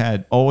Jesus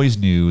had always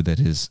knew that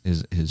his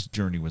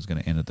journey was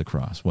going to end at the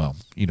cross. Well,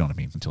 you know what I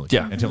mean until it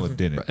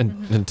didn't.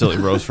 Until he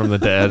rose from the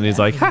dead, and he's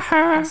like, ha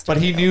ha. But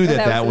he knew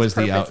that was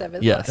his the purpose of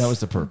his yes. life. that was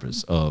the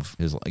purpose of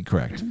his life.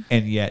 Correct.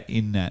 And yet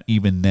in that,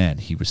 even then,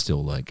 he was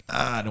still like,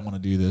 I don't want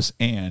to do this,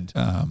 and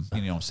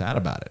I'm sad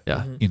about it.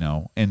 Yeah.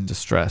 And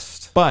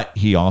Distressed. but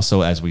he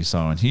also, as we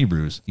saw in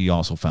Hebrews, he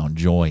also found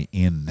joy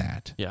in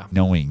that. Yeah.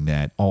 Knowing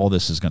that all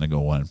this is going to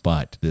go on,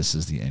 but this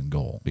is the end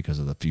goal because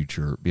of the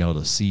future, be able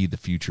to see the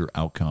future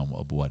outcome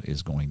of what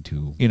is going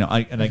to,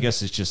 I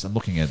guess it's just, I'm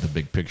looking at the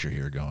big picture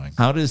here going,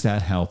 how does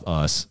that help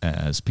us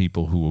as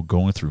people who are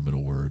going through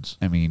middle words?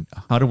 I mean,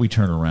 how do we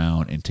turn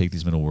around and take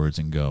these middle words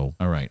and go,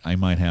 all right, I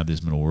might have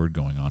this middle word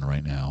going on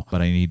right now,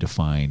 but I need to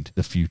find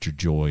the future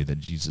joy that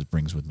Jesus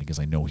brings with me because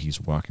I know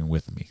he's walking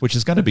with me, which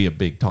is going to be a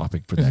big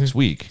topic for next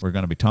week. We're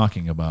going to be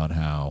talking about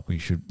how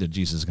that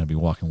Jesus is going to be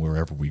walking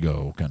wherever we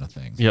go, kind of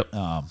thing. Yep.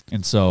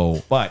 And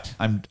so, but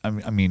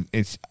I mean,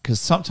 it's because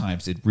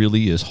sometimes it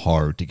really is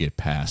hard to get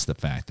past the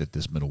fact that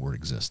this middle word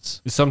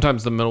exists.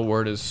 Sometimes the middle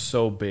word is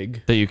so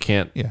big that you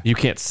can't Yeah. you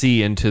can't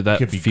see into that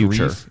It could be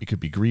future. grief. It could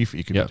be grief.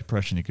 It could Yep. be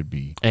depression. It could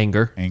be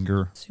Anger.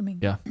 anger. Assuming.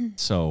 Yeah.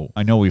 So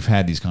I know we've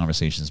had these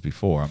conversations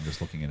before. I'm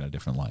just looking at a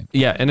different light.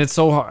 Yeah, and it's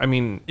so hard. I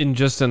mean, in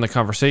the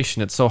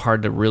conversation, it's so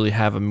hard to really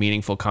have a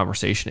meaningful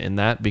conversation in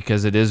that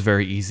because it is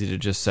very easy to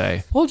just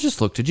say, well, just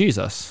look to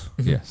Jesus,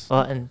 Yes.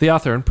 Well, and the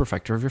author and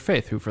perfecter of your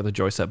faith, who for the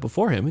joy set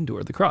before him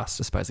endured the cross,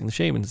 despising the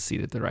shame, and is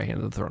seated at the right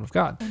hand of the throne of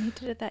God. And he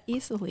did it that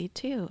easily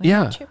too.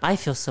 Yeah. I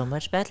feel so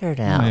much better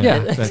now. Yeah.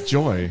 That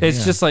joy.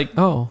 It's just like,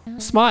 oh,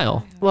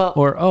 smile. Well-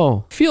 or,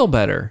 oh, feel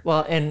better.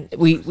 Well, and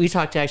we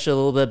talked actually a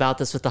little bit about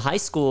this with the high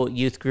school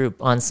youth group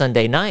on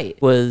Sunday night.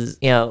 Was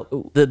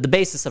the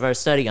basis of our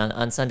study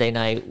on Sunday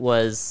night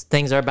was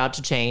things are about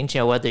to change.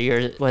 Whether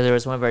it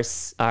was one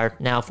of our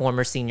now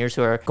former seniors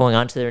who are going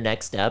on to their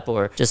next step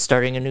or just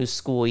starting a new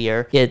school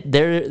year,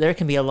 there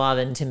can be a lot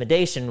of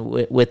intimidation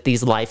with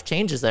these life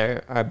changes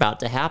that are about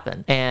to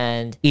happen,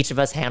 and each of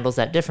us handles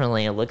that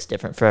differently. It looks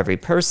different for every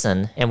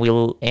person,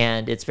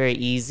 and it's very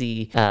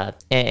easy.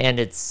 And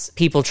it's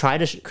people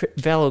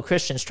fellow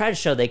Christians try to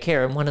show they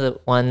care, and one of the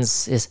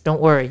ones is,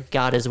 "Don't worry,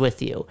 God is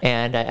with you."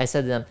 And I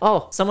said to them,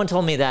 "Oh, someone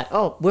told me that.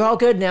 Oh, we're all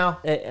good now.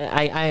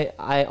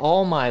 I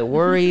all my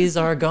worries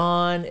are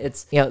gone."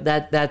 It's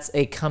that's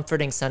a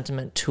comforting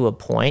sentiment to a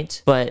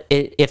point, but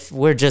if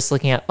we're just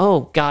looking at,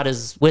 "Oh, God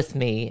is with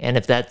me," and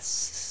if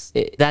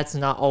that's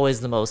not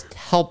always the most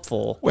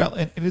helpful. Well,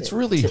 and it's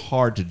really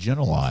hard to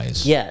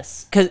generalize.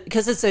 Yes,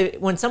 because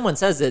when someone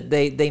says it,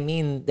 they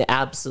mean the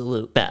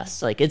absolute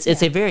best. Like it's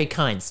a very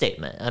kind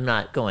statement. I'm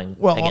not going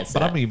against but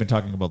that. I'm even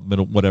talking about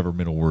whatever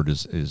middle word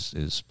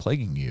is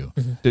plaguing you.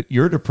 Mm-hmm. That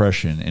your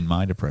depression and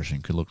my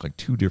depression could look like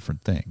two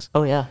different things.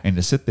 Oh yeah. And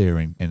to sit there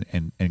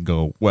and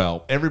go,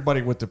 well,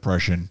 everybody with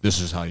depression,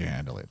 this is how you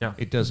handle it. Yeah.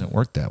 It doesn't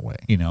work that way,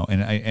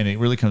 And it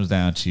really comes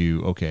down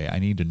to, okay, I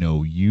need to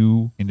know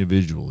you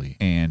individually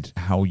and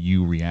how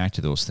you react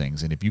to those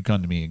things. And if you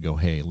come to me and go,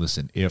 hey,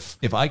 listen, if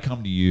I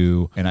come to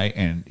you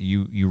and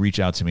you reach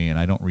out to me and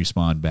I don't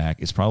respond back,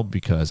 it's probably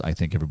because I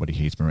think everybody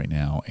hates me right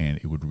now, and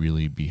it would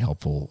really be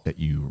helpful that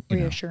you know,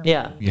 Reassure.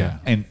 Yeah. yeah.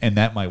 And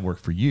that might work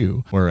for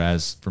you.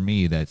 Whereas for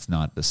me, that's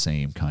not the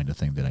same kind of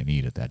thing that I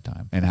need at that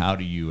time. And how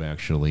do you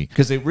actually,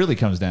 because it really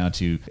comes down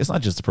to, it's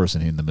not just the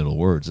person in the middle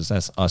words, it's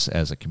us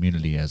as a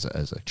community, as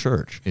a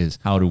church, is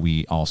how do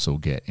we also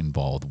get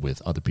involved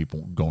with other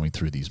people going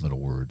through these middle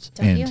words?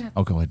 Don't you have-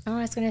 Oh, go ahead. Oh,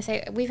 I was going to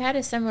say, we've had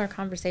a similar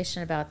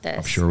conversation about this.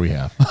 I'm sure we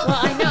have. Well,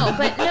 I know,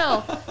 but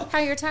no, how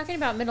you're talking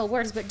about middle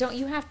words, but don't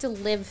you have to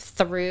live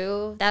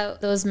through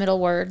those middle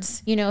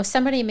words?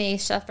 Somebody may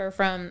suffer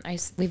from,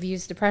 we've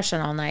used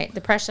depression all night,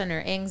 depression or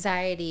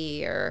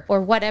anxiety or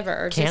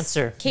whatever. Or just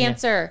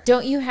cancer.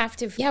 Don't you have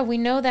to, we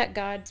know that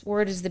God's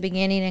word is the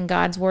beginning and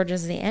God's word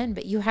is the end,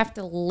 but you have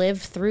to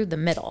live through the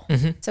middle.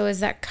 Mm-hmm. So is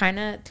that kind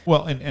of...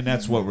 Well, and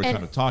that's what we're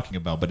kind of talking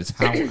about, but it's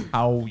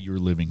how you're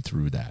living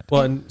through that.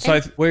 Well, and so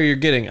where you're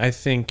getting, I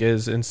think,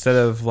 is instead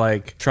of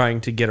like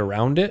trying to get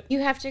around it, You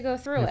have to go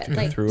through it. go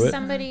Like through it.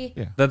 somebody...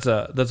 Yeah. that's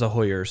a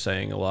Hoyer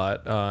saying a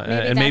lot, and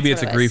that's maybe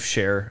it's what a it grief was.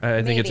 share.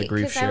 I think it's a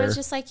grief Because share. I was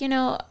just like,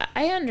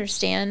 I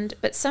understand,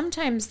 but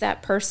sometimes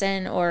that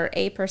person or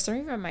a person, or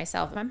even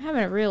myself, if I'm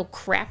having a real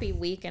crappy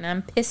week and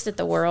I'm pissed at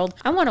the world,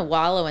 I want to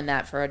wallow in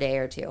that for a day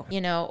or two,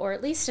 or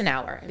at least an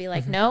hour. And be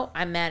like, no,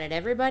 I'm mad at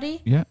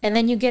everybody. Yeah. And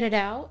then you get it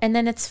out, and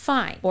then it's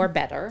fine or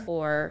better,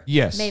 or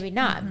Yes. maybe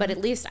not. But at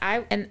least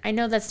I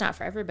know that's not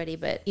for everybody,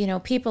 but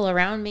people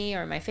around me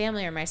or my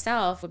family or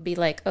myself would be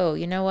like, oh,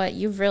 you know what?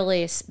 You've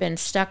really been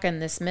stuck in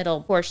this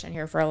middle portion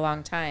here for a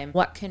long time.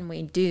 What can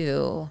we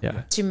do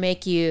to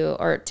make you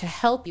or to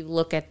help you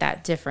look at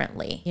that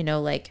differently?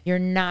 Like you're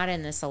not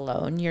in this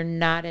alone. You're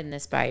not in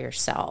this by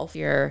yourself.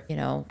 You're,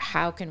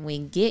 how can we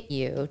get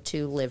you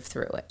to live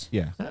through it?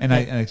 Yeah. And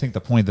I think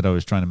the point that I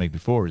was trying to make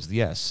before is,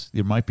 yes,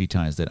 there might be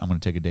times that I'm going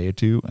to take a day or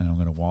two and I'm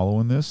going to wallow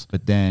in this,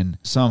 but then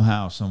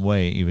somehow, some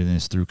way, even if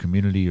it's through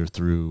community or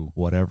through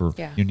whatever,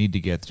 you need to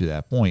get to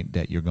that point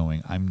that you're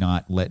going, I'm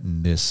not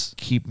letting this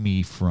keep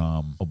me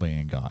from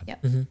obeying God,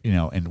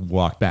 and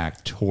walk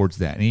back towards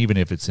that. And even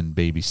if it's in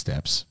baby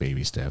steps,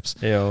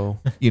 Ew.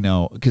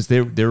 because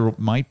there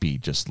might be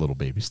just little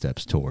baby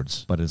steps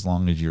towards, but as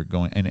long as you're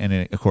going, and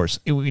of course,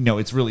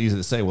 it's really easy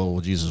to say, well,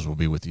 Jesus will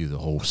be with you the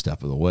whole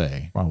step of the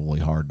way. Probably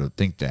hard to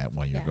think that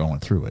while you're going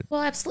through it.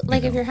 Well, absolutely.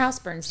 Like if your house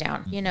burns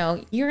down,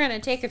 you're going to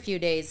take a few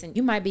days and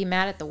you might be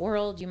mad at the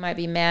world. You might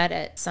be mad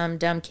at some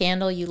dumb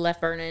candle you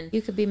left burning.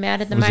 You could be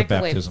mad at the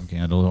microwave. A baptism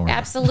candle. Or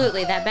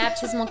absolutely. That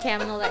baptismal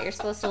candle that you're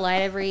supposed to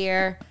light every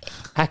year.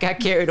 I got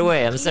carried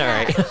away. I'm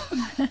sorry.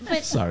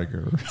 But sorry,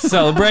 girl.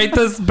 Celebrate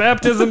this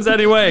baptisms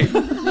anyway.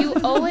 You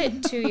owe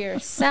it to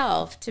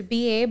yourself to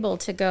be able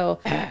to go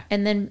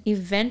and then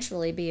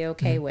eventually be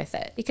okay with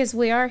it, because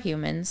we are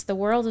humans. The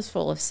world is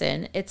full of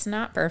sin. It's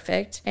not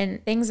perfect,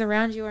 and things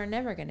around you are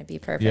never going to be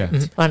perfect.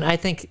 Yeah. And I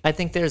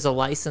think there's a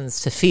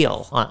license to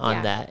feel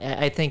on that.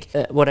 I think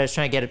what I was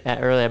trying to get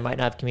at earlier, I might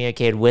not have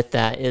communicated with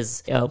that,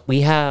 is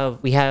we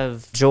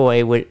have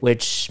joy,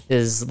 which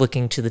is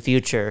looking to the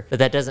future, but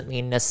that doesn't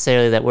mean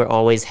necessarily that we're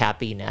always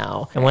happy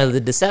now. And one of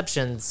the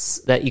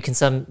deceptions that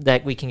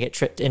we can get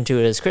tricked into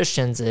as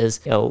Christians is,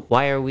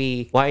 why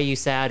are you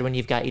sad when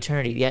you've got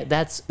eternity? Yeah,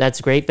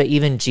 that's great, but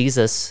even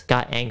Jesus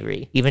got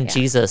angry. Even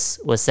Jesus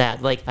was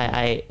sad. Like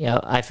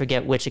I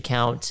forget which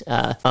account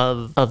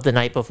of the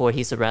night before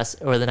he's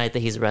arrested, or the night that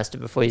he's arrested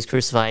before he's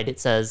crucified. It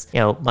says,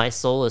 my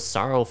soul is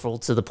sorrowful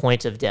to the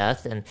point of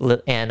death,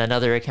 and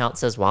another account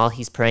says while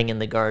he's praying in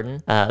the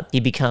garden, he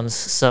becomes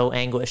so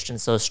anguished and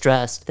so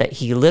stressed that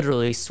he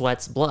literally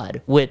sweats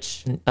blood,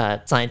 which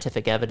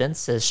scientific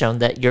evidence has shown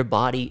that your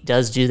body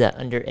does do that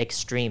under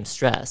extreme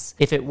stress.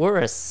 If it were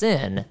a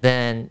sin,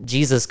 then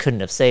Jesus couldn't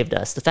have saved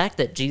us. The fact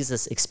that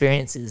Jesus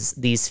experiences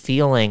these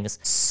feelings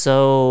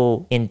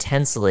so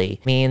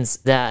intensely means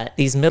that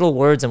these middle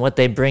words and what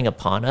they bring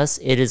upon us,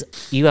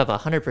 you have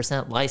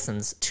 100%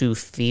 license to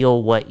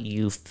feel what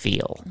you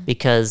feel,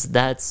 because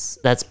that's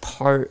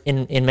part,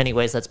 in many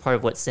ways, that's part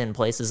of what sin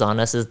places on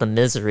us, is the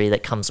misery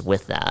that comes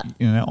with that.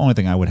 The only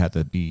thing I would have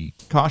to be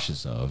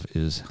cautious of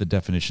is the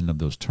definition of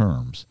those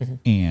terms,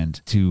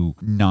 and to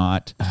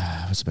not,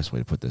 what's the best way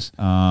to put this?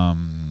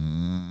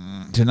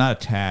 To not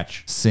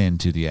attach sin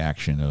to the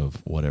action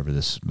of whatever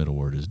this middle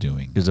word is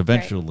doing, because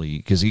eventually,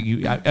 because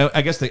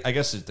I guess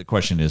the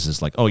question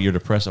is like, oh, you're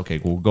depressed, okay,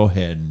 well, go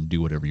ahead and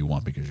do whatever you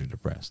want because you're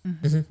depressed,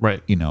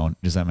 right?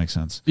 Does that make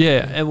sense?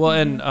 Yeah,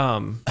 and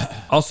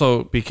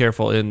also be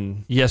careful.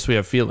 Yes, we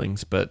have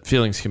feelings, but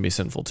feelings can be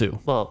sinful too.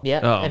 Well,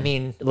 yeah, I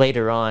mean,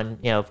 later on,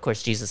 of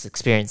course, Jesus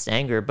experienced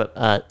anger,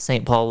 but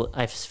St. Paul,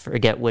 I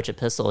forget which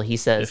epistle, he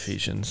says,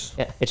 Ephesians.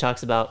 Yeah, it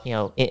talks about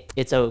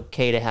it's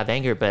okay to have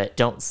anger, but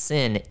don't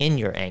sin in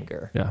your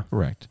anger. Yeah,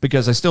 correct.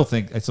 Because I still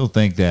think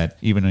that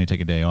even when you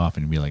take a day off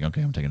and you be like,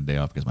 okay, I'm taking a day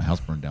off because my house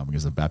burned down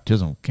because of the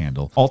baptismal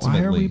candle.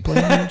 Ultimately, why are we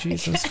blaming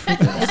Jesus for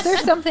this? Is there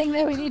something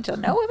that we need to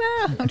know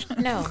about?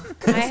 No,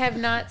 I have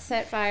not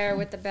set fire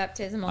with the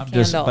baptismal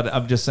candle.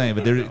 I'm just saying.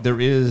 But there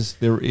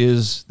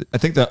is. I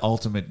think the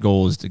ultimate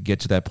goal is to get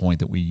to that point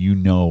that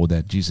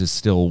that Jesus is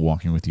still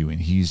walking with you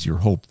and He's your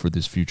hope for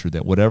this future.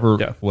 That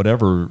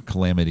whatever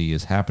calamity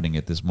is happening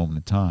at this moment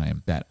in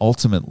time, that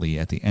ultimately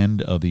at the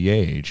end of the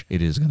age,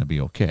 it is going to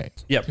be okay.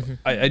 Yep.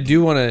 I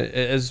do want to,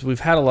 as we've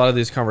had a lot of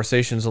these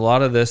conversations, a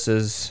lot of this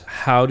is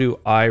how do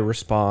I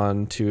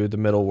respond to the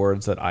middle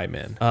words that I'm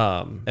in?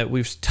 And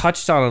we've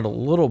touched on it a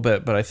little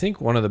bit, but I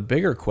think one of the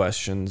bigger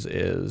questions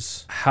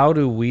is how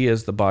do we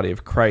as the body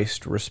of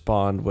Christ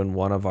respond when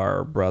one of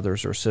our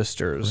brothers or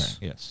sisters?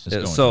 Right. Yes.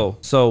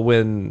 So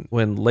when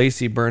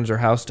Lacey burns her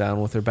house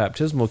down with her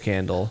baptismal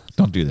candle,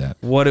 don't do that.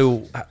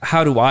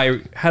 How do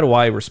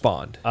I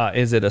respond?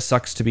 Is it a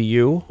sucks to be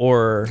you,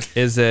 or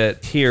is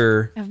it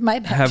here? Have my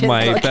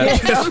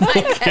baptismal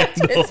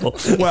candle.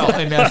 Well,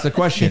 and that's the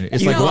question.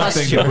 It's like one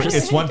thing.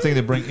 It's one thing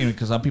to bring in,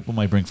 because some people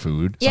might bring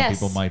food. Some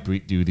people might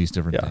do these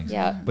different things.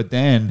 Yeah. But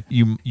then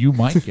you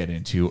might get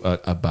into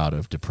a bout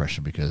of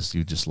depression because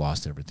you just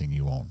lost everything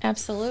you own.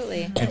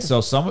 Absolutely. And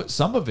so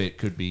some of it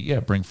could be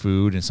bring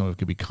food, and some of it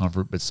could be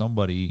comfort. But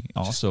somebody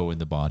also in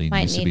the body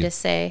might needs need to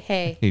say,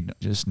 hey,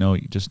 just know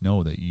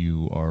that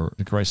you are,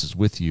 Christ is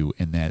with you,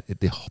 and that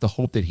the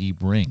hope that He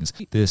brings,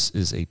 this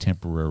is a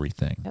temporary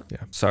thing. Yep. Yeah.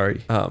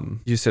 Sorry.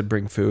 You said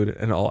bring food,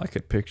 and all I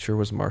could picture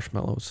was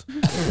marshmallows.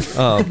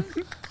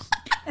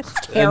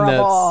 It's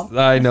terrible.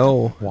 I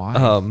know. Why?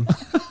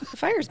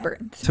 fire's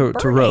burnt. To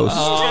Burning. roast.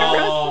 You're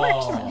gonna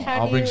roast the marshmallow. How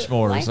I'll do bring you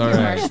s'mores. like All your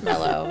right.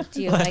 marshmallow?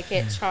 Do you like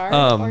it charred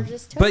or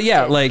just toasted? But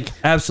yeah, like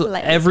absolutely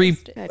Lightly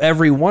toasted.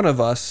 every one of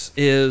us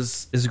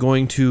is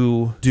going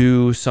to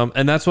do some,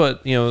 and that's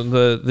what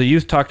the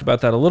youth talked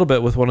about that a little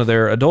bit with one of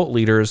their adult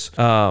leaders.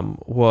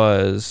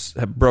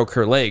 Broke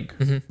her leg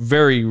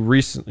very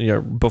recently,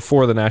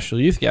 before the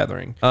National Youth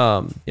Gathering.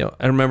 I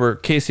remember,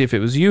 Casey, if it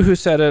was you who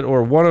said it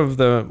or one of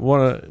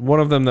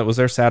them that was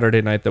there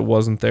Saturday night that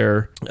wasn't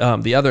there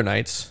the other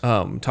nights,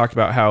 talked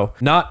about how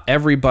not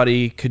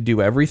everybody could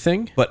do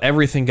everything, but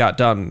everything got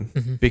done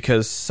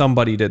because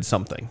somebody did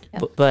something.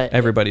 But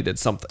Everybody did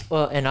something.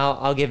 well, and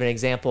I'll give an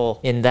example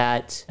in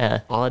that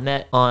I'll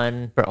admit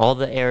for all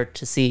the air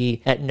to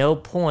see, at no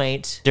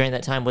point during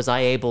that time was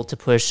I able to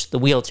push the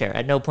wheelchair.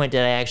 At no point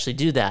did I actually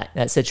do that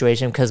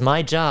situation, because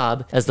my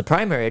job as the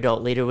primary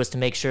adult leader was to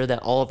make sure that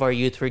all of our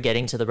youth were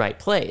getting to the right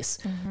place.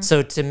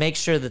 So to make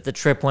sure that the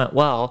trip went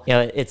well,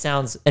 it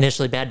sounds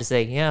initially bad to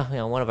say,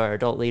 one of our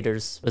adult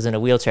leaders was in a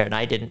wheelchair and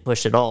I didn't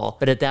push at all.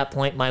 But at that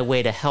point, my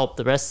way to help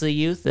the rest of the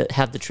youth that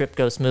have the trip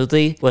go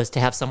smoothly was to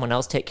have someone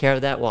else take care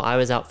of that while I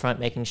was out front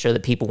making sure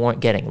that people weren't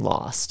getting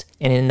lost.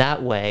 And in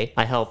that way,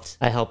 I helped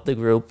the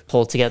group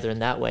pull together in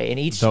that way. And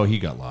each So he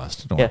got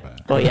lost. Don't worry about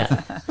it. oh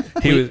yeah,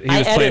 He was I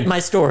edit playing my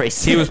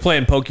stories. he was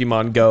playing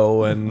Pokemon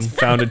Go and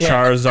found a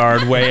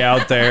Charizard way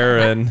out there.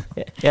 And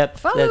Yep.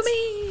 Follow that's-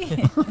 me.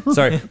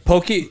 sorry,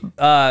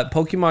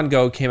 Pokemon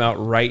Go came out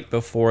right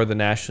before the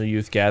National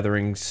Youth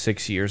Gathering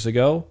 6 years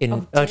ago. In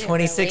did it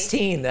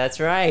 2016, that's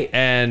right.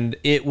 And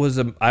I was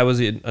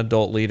an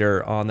adult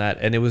leader on that,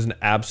 and it was an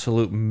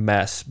absolute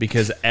mess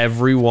because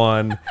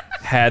everyone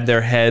had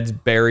their heads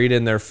buried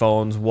in their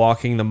phones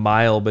walking the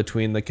mile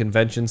between the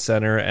convention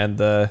center and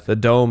the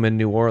dome in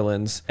New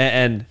Orleans.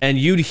 And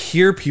you'd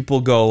hear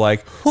people go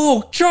like,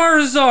 "Oh,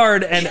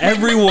 Charizard!" and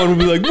everyone would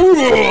be like,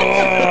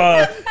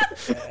 "Whoa!"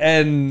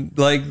 And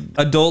like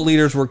adult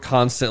leaders were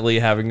constantly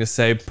having to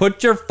say,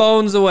 "Put your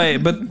phones away."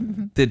 But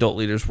the adult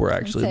leaders were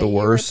actually the You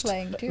were worst.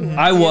 playing too.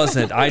 I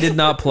wasn't. I did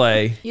not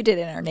play. You did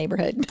in our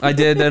neighborhood. I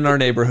did in our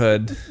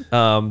neighborhood.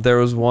 There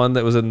was one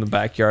that was in the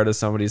backyard of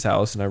somebody's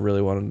house, and I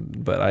really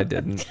wanted, but I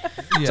didn't.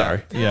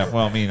 Sorry. Yeah.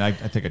 Well, I mean, I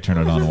think I turned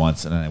it on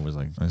once, and then I was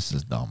like, "This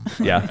is dumb."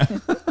 Yeah.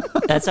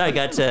 That's how I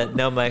got to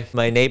know my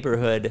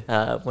neighborhood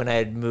when I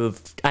had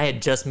moved. I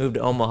had just moved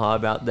to Omaha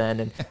about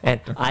then,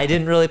 and I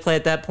didn't really play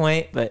at that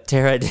point, but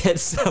Tara did.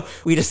 So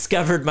we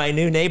discovered my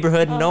new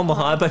neighborhood in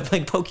Omaha by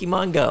playing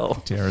Pokemon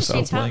Go. Tara She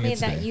stopped taught playing me it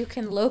that today. you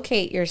can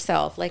locate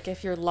yourself. Like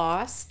if you're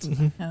lost.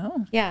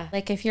 Oh. Yeah.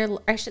 Like if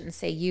I shouldn't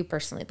say you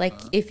personally. Like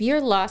if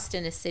you're lost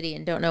in a city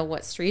and don't know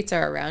what streets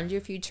are around you,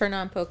 if you turn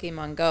on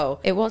Pokemon Go,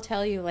 it will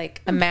tell you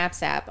like a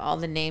maps app, all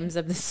the names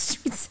of the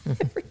streets and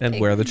everything. And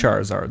where the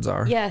Charizards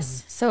are.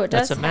 Yes. So it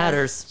does That's what have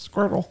matters.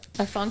 Squirtle.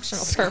 a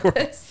functional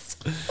purpose.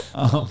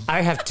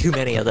 I have too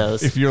many of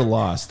those. If you're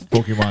lost,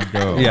 Pokemon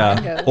Go.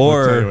 Yeah. Go. I'll tell you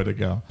where Or to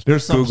go.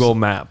 There's some, Google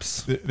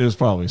Maps. There's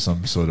probably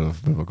some sort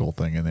of biblical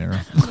thing in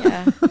there.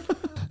 Yeah.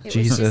 It was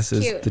Jesus just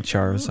is cute the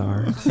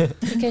Charizard.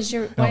 because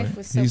your wife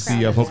was so He's proud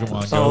the of you.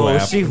 Pokemon Go Oh,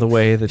 app. she- The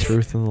way, the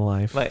truth, and the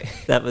life.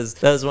 That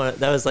was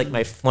like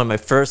one of my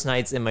first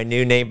nights in my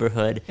new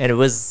neighborhood, and it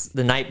was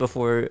the night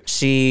before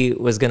she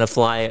was gonna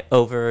fly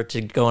over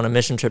to go on a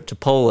mission trip to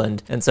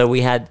Poland, and so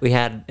we had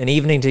an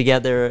evening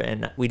together,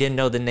 and we didn't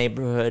know the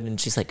neighborhood, and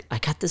she's like, "I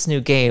got this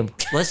new game,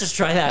 let's just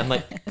try that." I'm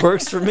like,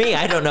 "Works for me.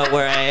 I don't know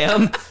where I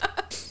am."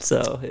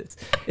 So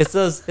it's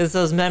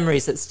those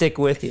memories that stick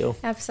with you.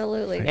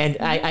 Absolutely. And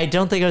I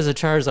don't think it was a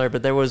Charizard,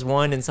 but there was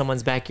one in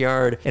someone's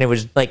backyard, and it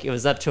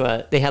was up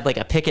to they had like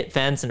a picket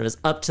fence, and it was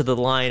up to the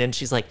line, and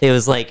she's like, it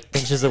was like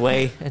inches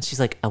away, and she's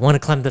like, "I want to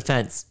climb the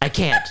fence. I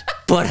can't,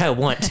 but I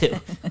want to."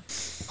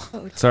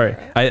 Sorry.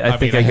 I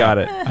think mean, I got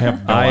have- it. I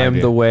have no I am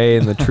idea. the way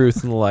and the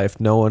truth and the life.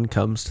 No one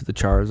comes to the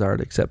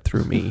Charizard except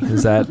through me.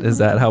 Is that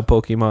how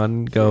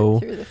Pokemon Go?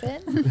 Through the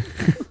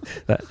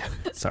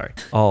fence. Sorry.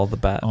 All the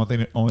bat. Only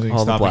thing All the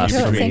stopping you blasphemy.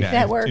 from Don't doing think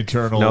that works.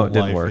 eternal No, it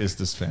didn't life work. is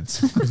this fence.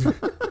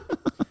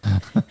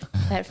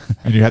 That-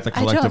 And you have to I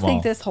collect don't them all.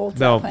 think this holds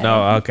No, up.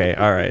 no. Okay.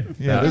 All right.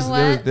 Yeah, You know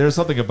what? there's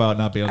something about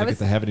not being able I to get was-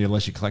 to heaven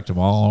unless you collect them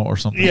all or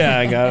something. Yeah,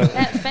 I got it.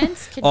 That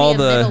fence could all be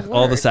a middle the word.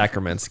 all the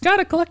sacraments.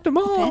 Gotta collect them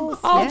all. Fence,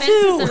 All yeah. Fence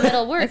is a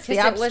middle word It's the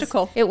because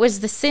obstacle. it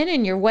was the sin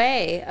in your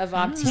way of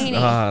obtaining.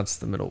 Ah, it's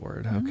the middle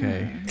word.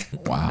 Okay.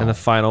 Wow. And the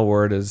final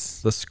word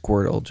is the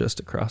Squirtle just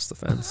across the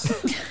fence.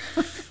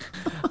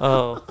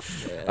 Oh,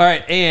 All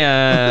right,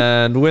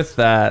 and with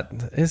that,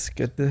 it's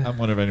good to. I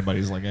wonder if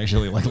anybody's like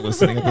actually like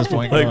listening at this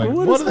point. Like, going,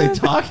 what what is are they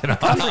talking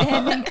about?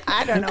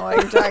 I don't know what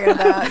you're talking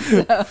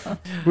about. So.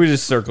 We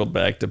just circled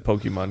back to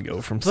Pokemon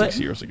Go from 6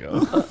 But- years ago.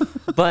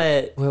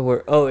 But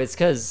it's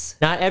because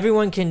not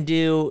everyone can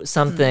do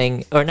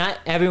something, or not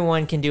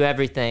everyone can do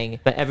everything,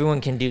 but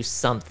everyone can do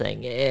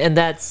something. And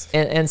that's,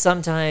 and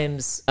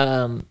sometimes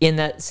in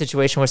that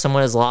situation where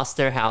someone has lost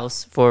their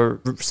house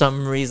for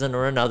some reason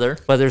or another,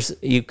 whether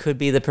you could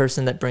be the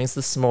person that brings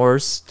the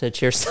s'mores to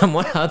cheer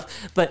someone up,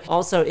 but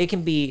also it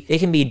can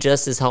be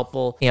just as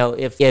helpful,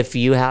 if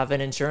you have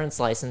an insurance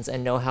license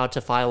and know how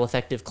to file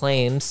effective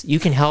claims, you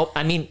can help.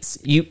 I mean,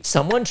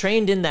 someone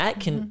trained in that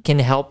can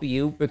help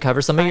you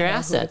recover some of your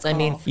assets. I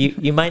mean,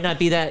 you might not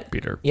be that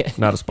Peter, Yeah.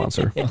 not a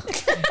sponsor.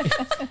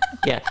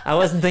 Yeah, I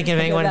wasn't thinking of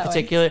anyone in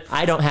particular.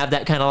 I don't have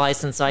that kind of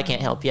license, so I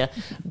can't help you.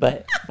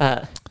 But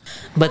I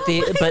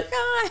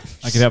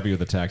can help you with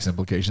the tax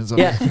implications of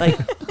yeah,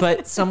 it.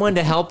 but someone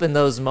to help in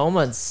those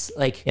moments,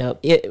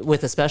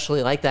 with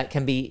especially like that,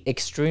 can be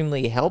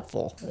extremely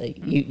helpful.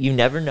 You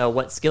never know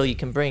what skill you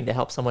can bring to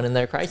help someone in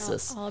their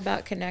crisis. All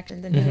about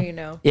connection. The who you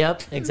know.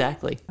 Yep,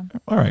 exactly.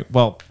 All right.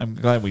 Well, I'm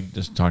glad we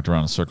just talked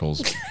around in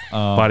circles.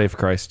 Body of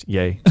Christ.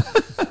 Yay.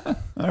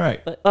 All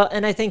right.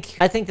 And I think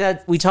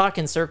that we talk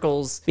in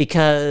circles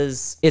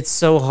because it's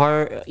so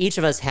hard. Each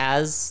of us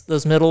has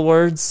those middle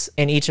words,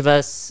 and each of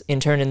us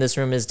in turn in this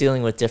room is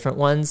dealing with different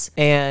ones.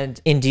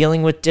 And in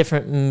dealing with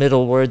different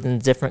middle words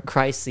and different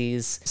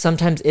crises,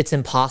 sometimes it's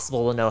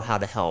impossible to know how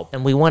to help.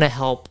 And we want to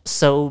help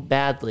so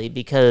badly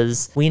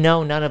because we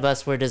know none of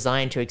us were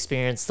designed to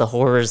experience the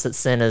horrors that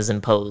sin has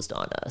imposed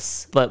on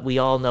us. But we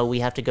all know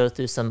we have to go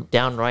through some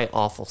downright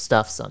awful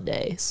stuff some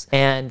days.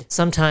 And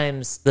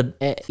sometimes,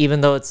 even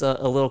though it's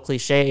a little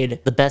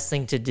cliched, the best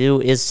thing to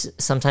do is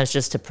sometimes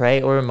just to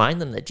pray or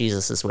remind them that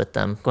Jesus is with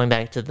them. Going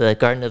back to the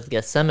Garden of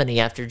Gethsemane,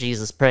 after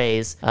Jesus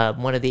prays,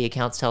 one of the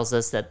accounts tells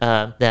us that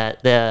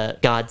the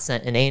God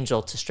sent an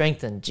angel to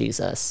strengthen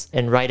Jesus.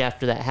 And right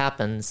after that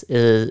happens,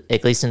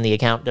 at least in the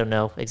account, don't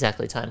know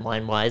exactly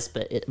timeline wise,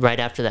 but right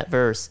after that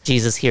verse,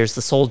 Jesus hears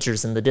the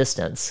soldiers in the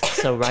distance.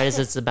 So right as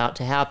it's about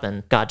to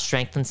happen, God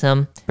strengthens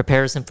him,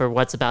 prepares him for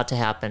what's about to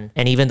happen.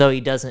 And even though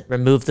he doesn't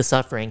remove the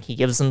suffering, he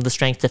gives him the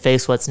strength to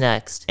face what's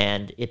next.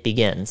 And it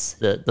begins.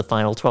 The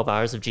final 12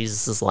 hours of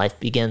Jesus' life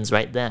begins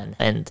right then.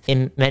 And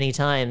in many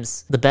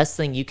times, the best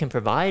thing you can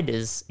provide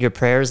is your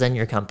prayers and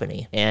your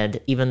company. And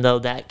even though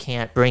that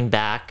can't bring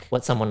back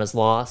what someone has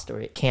lost, or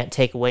it can't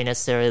take away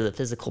necessarily the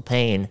physical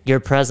pain, your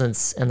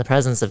presence and the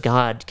presence of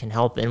God can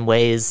help in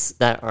ways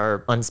that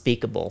are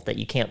unspeakable, that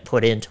you can't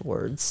put into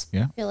words.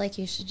 Yeah. I feel like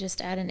you should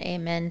just add an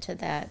amen to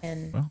that.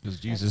 And Well, because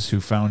Jesus, who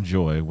found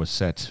joy, was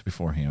set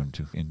before him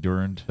to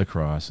endure the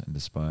cross and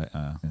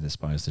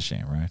despise the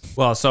shame, right?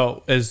 Well,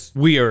 so as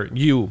we are,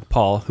 you,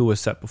 Paul, who was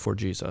set before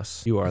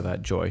Jesus, you are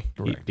that joy.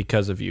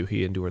 Because of you,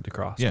 he endured the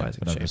cross. Yeah, despising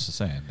but I'm shame. just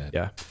saying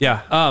that.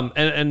 Yeah.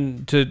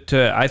 And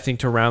to I think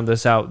to round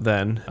this out,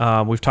 then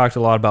we've talked a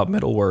lot about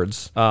middle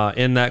words.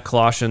 In that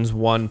Colossians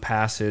 1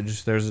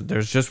 passage,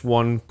 there's just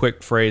one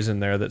quick phrase in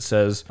there that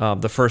says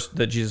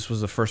that Jesus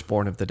was the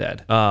firstborn of the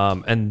dead,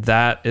 and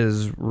that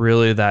is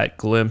really that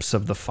glimpse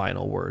of the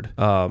final word,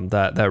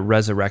 that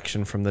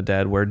resurrection from the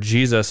dead, where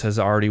Jesus has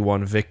already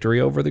won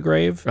victory over the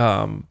grave.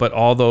 But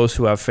all those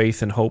who have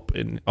faith and hope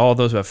all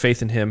those who have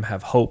faith in him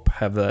have hope,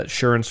 have that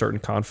sure and certain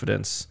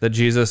confidence that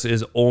Jesus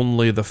is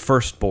only the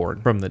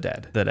firstborn from the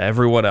dead, that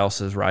everyone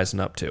else is rising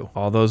up to.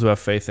 All those who have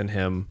faith in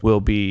him will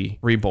be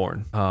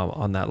reborn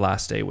on that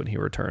last day when he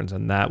returns,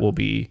 and that will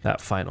be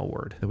that final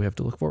word that we have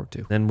to look forward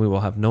to. Then we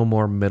will have no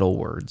more middle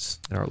words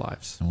in our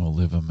lives. And we'll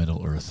live a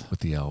Middle Earth with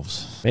the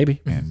elves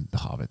Maybe and the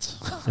hobbits.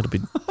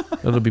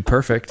 it'll be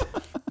perfect.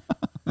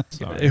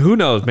 Who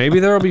knows? Maybe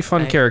there will be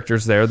fun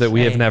characters there that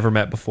we have never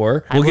met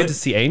before. We'll get to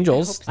see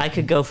angels. I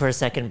could go for a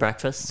second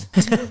breakfast.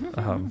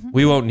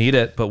 We won't need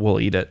it, but we'll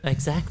eat it.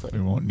 Exactly. We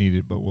won't need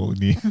it, but we'll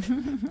need.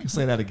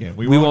 Say that again.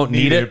 We won't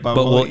need it, but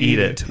we'll eat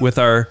it with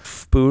our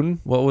spoon.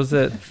 What was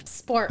it?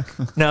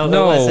 spork. No,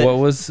 No, it what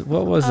wasn't.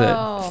 was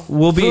Oh. it?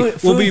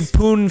 We'll be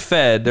poon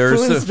fed or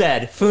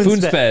Foonsped.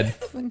 Foonsped.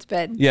 Foon's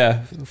bed.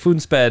 Yeah,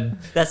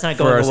 foonsped. That's not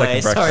for going our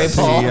away. second Sorry, breakfast.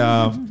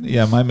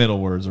 Paul. My middle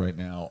words right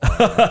now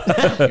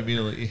are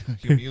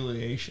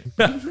humiliation.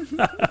 I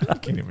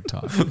can't even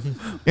talk.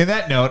 In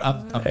that note,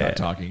 I'm not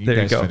talking. You there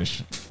you guys go.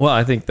 finish. Well,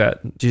 I think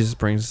that Jesus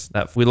brings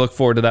that. We look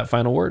forward to that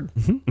final word.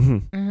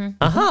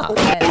 Aha.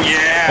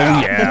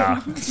 Oh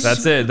yeah,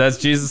 that's it. That's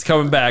Jesus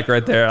coming back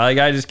right there. Like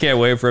I just can't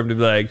wait for him to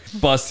be like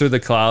bust through the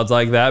clouds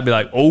like that. Be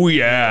like, oh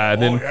yeah,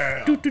 and then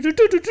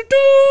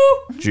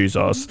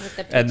Jesus,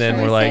 and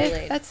then we're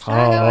like, That's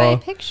not how I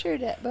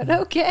pictured it, but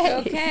okay.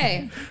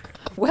 Okay.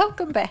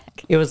 Welcome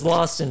back. It was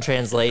lost in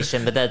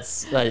translation, but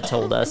that's what it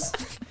told us.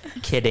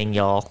 Kidding,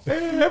 y'all.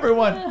 Hey,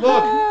 everyone,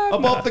 look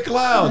above the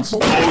clouds.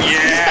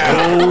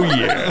 yeah,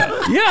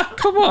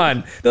 come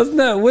on.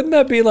 Wouldn't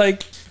that be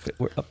like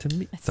we're up to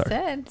me? Sorry.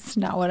 That's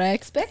not what I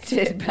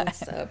expected.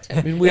 But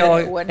I mean, we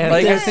all Wouldn't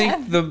like. I have.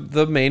 think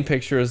the main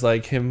picture is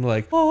like him,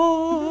 like,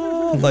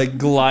 oh, like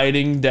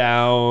gliding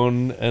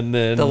down, and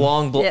then The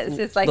long, Yes,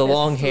 it's like the this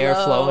long hair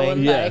slow, flowing. like-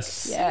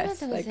 Yes. yes.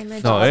 Some of those Like,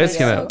 images No, are it's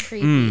gonna- so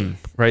creepy.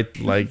 right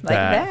like like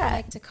that. I that.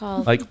 like to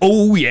call Like,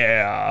 oh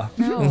yeah.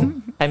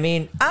 no. I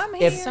mean, I'm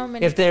if here. So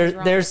many if things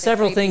wrong there's with the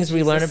several creepy things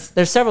we learn, Jesus.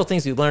 there's several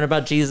things we learn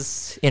about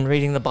Jesus in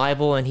reading the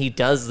Bible, and he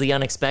does the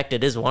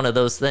unexpected is one of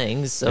those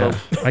things. So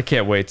Yeah. I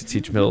can't wait to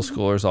teach middle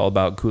schoolers all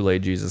about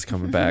Kool-Aid Jesus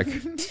coming back.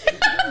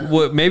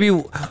 What? Maybe.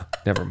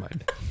 Never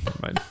mind.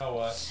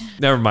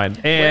 Never mind.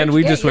 And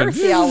we just your went.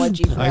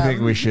 theology. I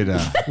think we should.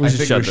 We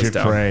should shut this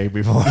down. pray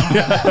before.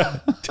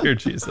 Dear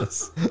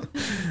Jesus.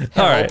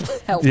 All right.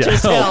 Help. Yeah,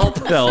 Just help.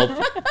 Help.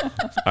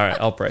 All right,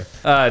 I'll pray.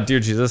 Dear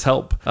Jesus,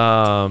 help.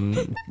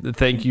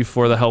 Thank you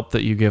for the help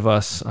that you give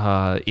us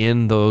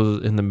in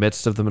the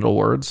midst of the middle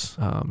words,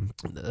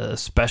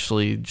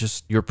 especially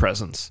just your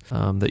presence,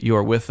 that you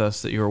are with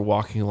us, that you are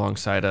walking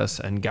alongside us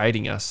and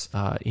guiding us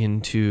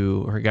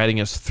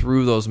guiding us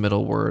through those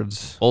middle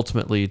words,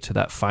 ultimately to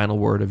that final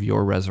word of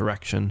your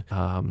resurrection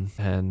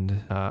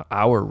and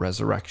our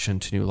resurrection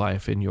to new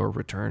life in your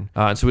return.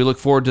 And so we look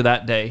forward to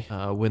that day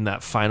when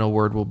that final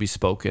word will be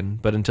spoken.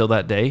 But until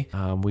that day,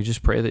 we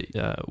just pray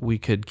that we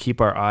could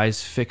keep our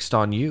eyes fixed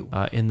on you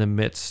in the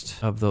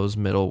midst of those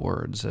middle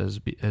words,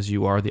 as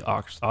you are the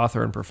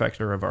author and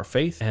perfecter of our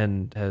faith,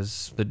 and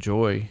as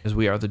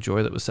we are the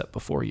joy that was set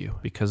before you.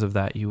 Because of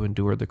that, you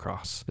endured the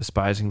cross,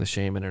 despising the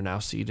shame, and are now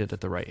seated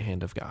at the right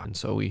hand of God. And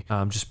so we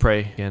just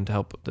pray again to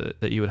help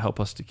that you would help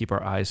us to keep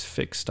our eyes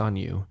fixed on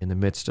you in the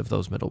midst of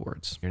those middle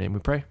words. In your name we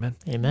pray. Amen.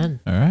 amen.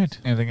 All right.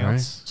 Anything All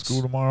else?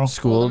 School tomorrow.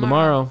 School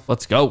tomorrow.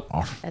 Let's go.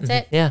 That's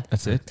it. Yeah.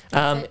 That's it.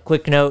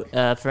 Quick note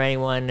for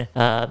anyone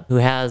who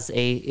has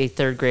a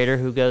third grader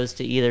who goes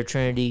to either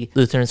Trinity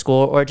Lutheran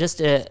School or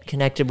just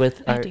connected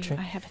with I our. do.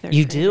 I have a third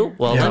You grader. do?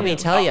 Well, let me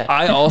tell you.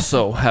 I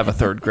also have a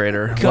third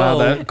grader. Wow,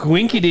 that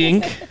quinky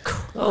dink.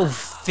 Go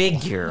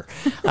figure.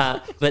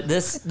 But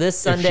this If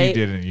Sunday, she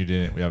didn't, you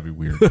didn't. That'd be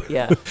weird.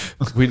 yeah,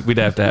 We'd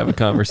have to have a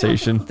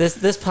conversation. this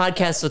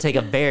podcast will take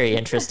a very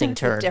interesting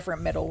It's a turn.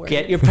 different middle word.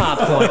 Get your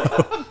popcorn.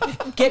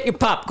 Get your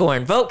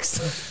popcorn,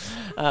 folks.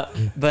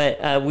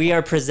 But we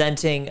are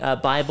presenting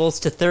Bibles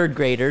to third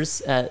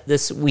graders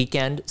this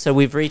weekend. So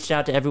we've reached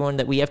out to everyone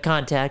that we have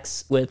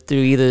contacts with through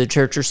either the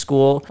church or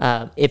school.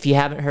 If you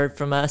haven't heard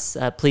from us,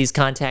 please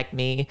contact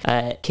me,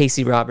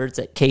 Casey Roberts,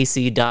 at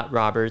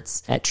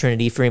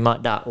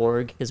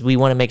casey.roberts@trinityfremont.org, because we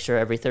want to make sure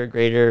every third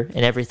grader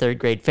and every third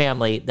grade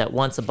family that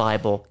wants a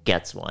Bible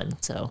gets one.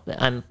 So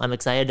I'm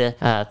excited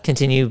to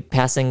continue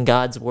passing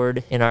God's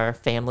word in our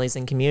families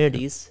and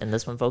communities, and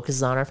this one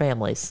focuses on our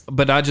families.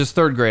 But not just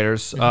third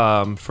graders.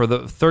 For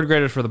the third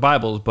graders for the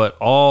Bibles, but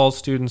all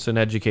students and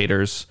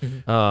educators,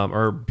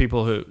 or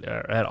people who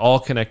are at all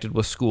connected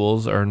with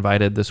schools, are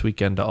invited this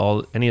weekend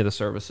to any of the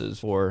services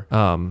for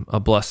a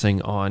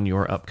blessing on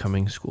your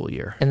upcoming school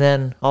year. And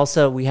then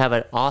also we have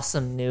an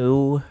awesome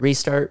new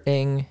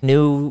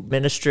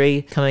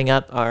ministry coming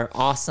up. Our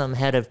awesome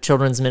head of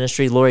children's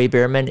ministry, Lori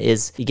Bierman,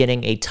 is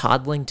beginning a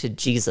Toddling to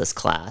Jesus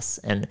class,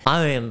 and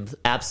I am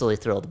absolutely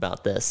thrilled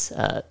about this.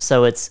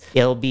 So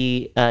it'll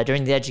be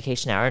during the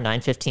education hour,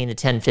 9:15 to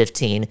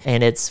 10:15,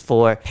 and it's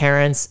for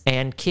parents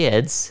and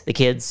kids. The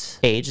kids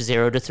age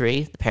 0 to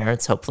 3. The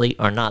parents hopefully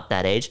are not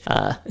that age.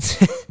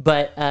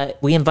 But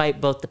we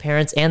invite both the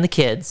parents and the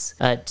kids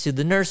to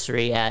the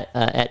nursery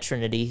at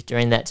Trinity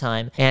during that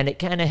time. And it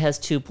kind of has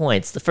 2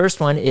 points. The first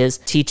one is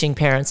teaching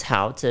parents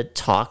how to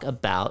talk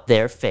about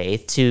their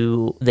faith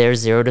to their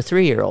 0 to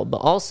 3-year-old, but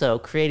also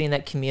creating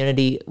that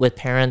community with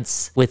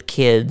parents with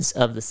kids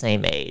of the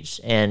same age.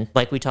 And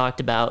like we talked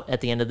about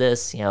at the end of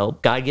this,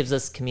 God gives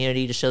us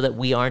community to show that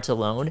we aren't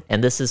alone.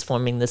 And this is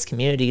forming this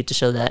community to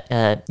show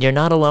that you're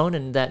not alone,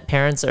 and that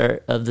parents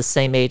are of the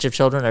same age of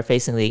children are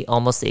facing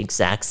almost the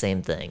exact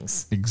same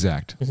things.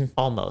 Exact.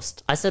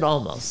 Almost. I said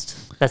almost.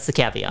 That's the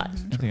caveat.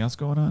 Anything else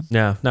going on?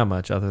 Yeah, not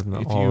much other than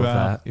all of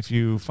that. If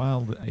you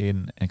filed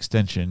an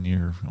extension,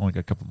 you're only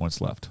got a couple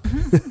months left.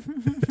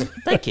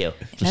 Thank you.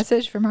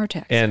 Message from our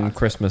text. And box.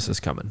 Christmas is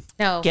coming.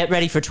 No, Get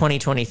ready for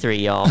 2023,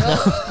 y'all.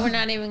 we're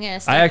not even gonna. I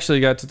Start.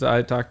 actually I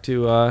talked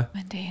to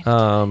Monday.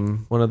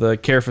 one of the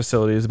care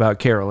facilities about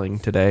caroling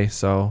today.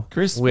 So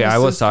Christmas I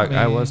was is talking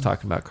coming.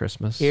 about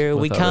Christmas. Here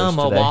we with come,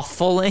 a others today.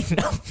 waffling.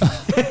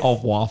 No. A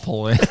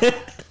waffle.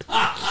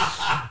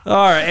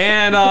 All right,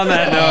 and on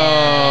that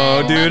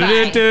note,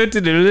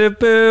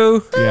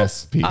 do-do-do-do-do-do-boo.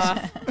 Yes. Peace.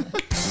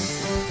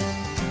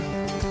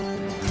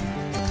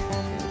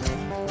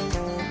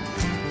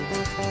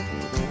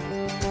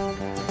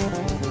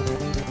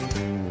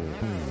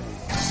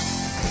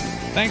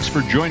 Thanks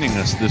for joining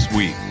us this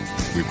week.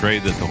 We pray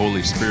that the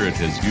Holy Spirit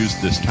has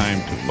used this time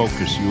to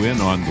focus you in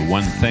on the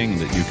one thing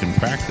that you can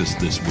practice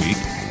this week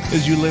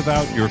as you live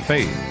out your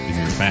faith in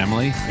your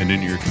family and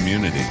in your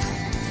community.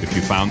 If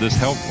you found this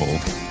helpful,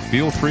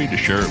 feel free to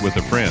share it with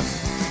a friend.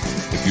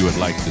 If you would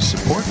like to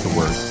support the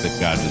work that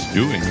God is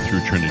doing through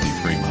Trinity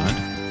Fremont,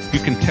 you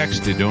can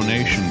text a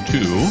donation to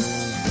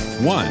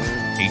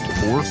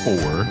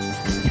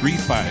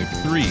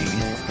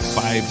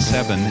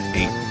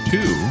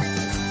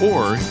 1-844-353-5782,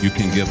 or you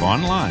can give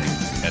online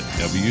at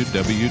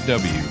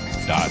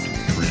www.tfremont.org.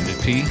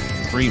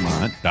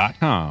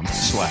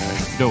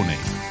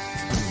 www.trinityfremont.com/donate.